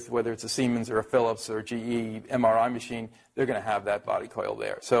 okay, with whether it's a Siemens or a Philips or a GE MRI machine, they're going to have that body coil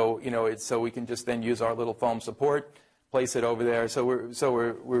there. So so we can just then use our little foam support, place it over there. So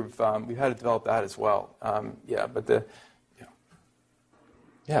we've had to develop that as well.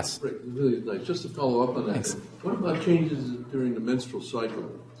 Yes. Rick, really nice. Just to follow up on that, Thanks. What about changes during the menstrual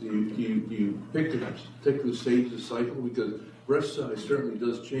cycle? Do you pick the particular stage of the cycle? Because breast size certainly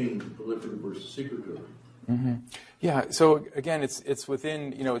does change proliferative versus secretory. Mm-hmm. Yeah. So again, it's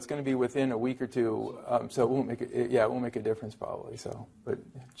within it's going to be within a week or two. So it won't make it won't make a difference probably. So, but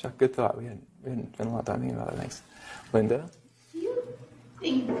Chuck, good thought. We hadn't spent a lot of time thinking about it. Thanks, Linda. Do you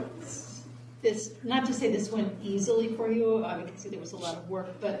think this? Not to say this went easily for you. I can see there was a lot of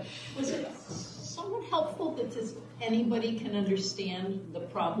work, but was it somewhat helpful that anybody can understand the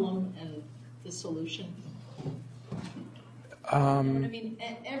problem and the solution? You know what I mean?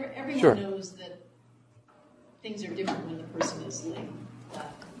 Everyone Sure. knows that things are different when the person is like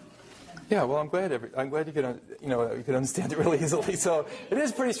that. Yeah, well, I'm glad you could you could understand it really easily. So it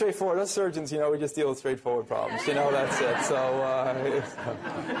is pretty straightforward. Us surgeons, we just deal with straightforward problems. That's it. So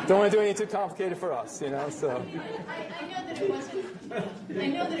don't want to do anything too complicated for us. So. I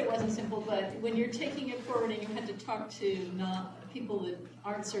know that it wasn't simple, but when you're taking it forward and you had to talk to people that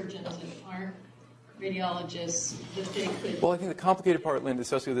aren't surgeons and aren't radiologists, that they could. Well, I think the complicated part, Linda,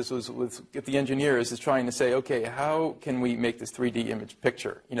 especially with this, was with the engineers, is trying to say, okay, how can we make this 3D image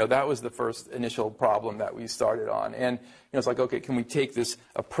picture? That was the first initial problem that we started on, and it's like, okay, can we take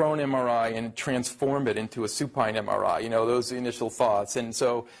a prone MRI and transform it into a supine MRI? Those initial thoughts, and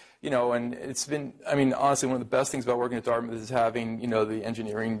so. And it's been, honestly, one of the best things about working at Dartmouth is having, the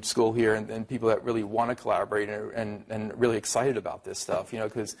engineering school here and people that really want to collaborate and really excited about this stuff,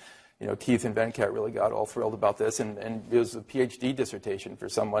 because, Keith and Venkat really got all thrilled about this, and it was a PhD dissertation for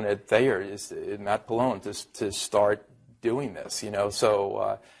someone at Thayer, Matt Pallone, to start doing this.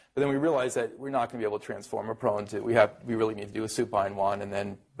 But then we realized that we're not going to be able to transform a prone to. We really need to do a supine one, and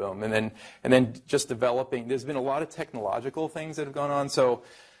then boom, and then just developing. There's been a lot of technological things that have gone on. So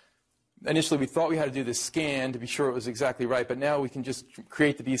initially we thought we had to do this scan to be sure it was exactly right, but now we can just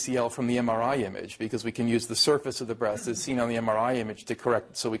create the BCL from the MRI image because we can use the surface of the breast as seen on the MRI image to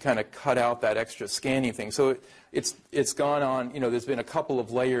correct. So we kind of cut out that extra scanning thing. So it's gone on. There's been a couple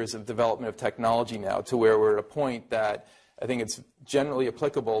of layers of development of technology now to where we're at a point that I think it's generally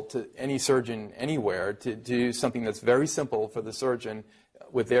applicable to any surgeon anywhere to do something that's very simple for the surgeon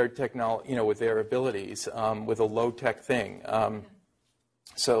with their technology, with their abilities, with a low-tech thing. Yeah.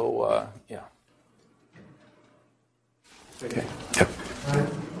 Okay. Yep.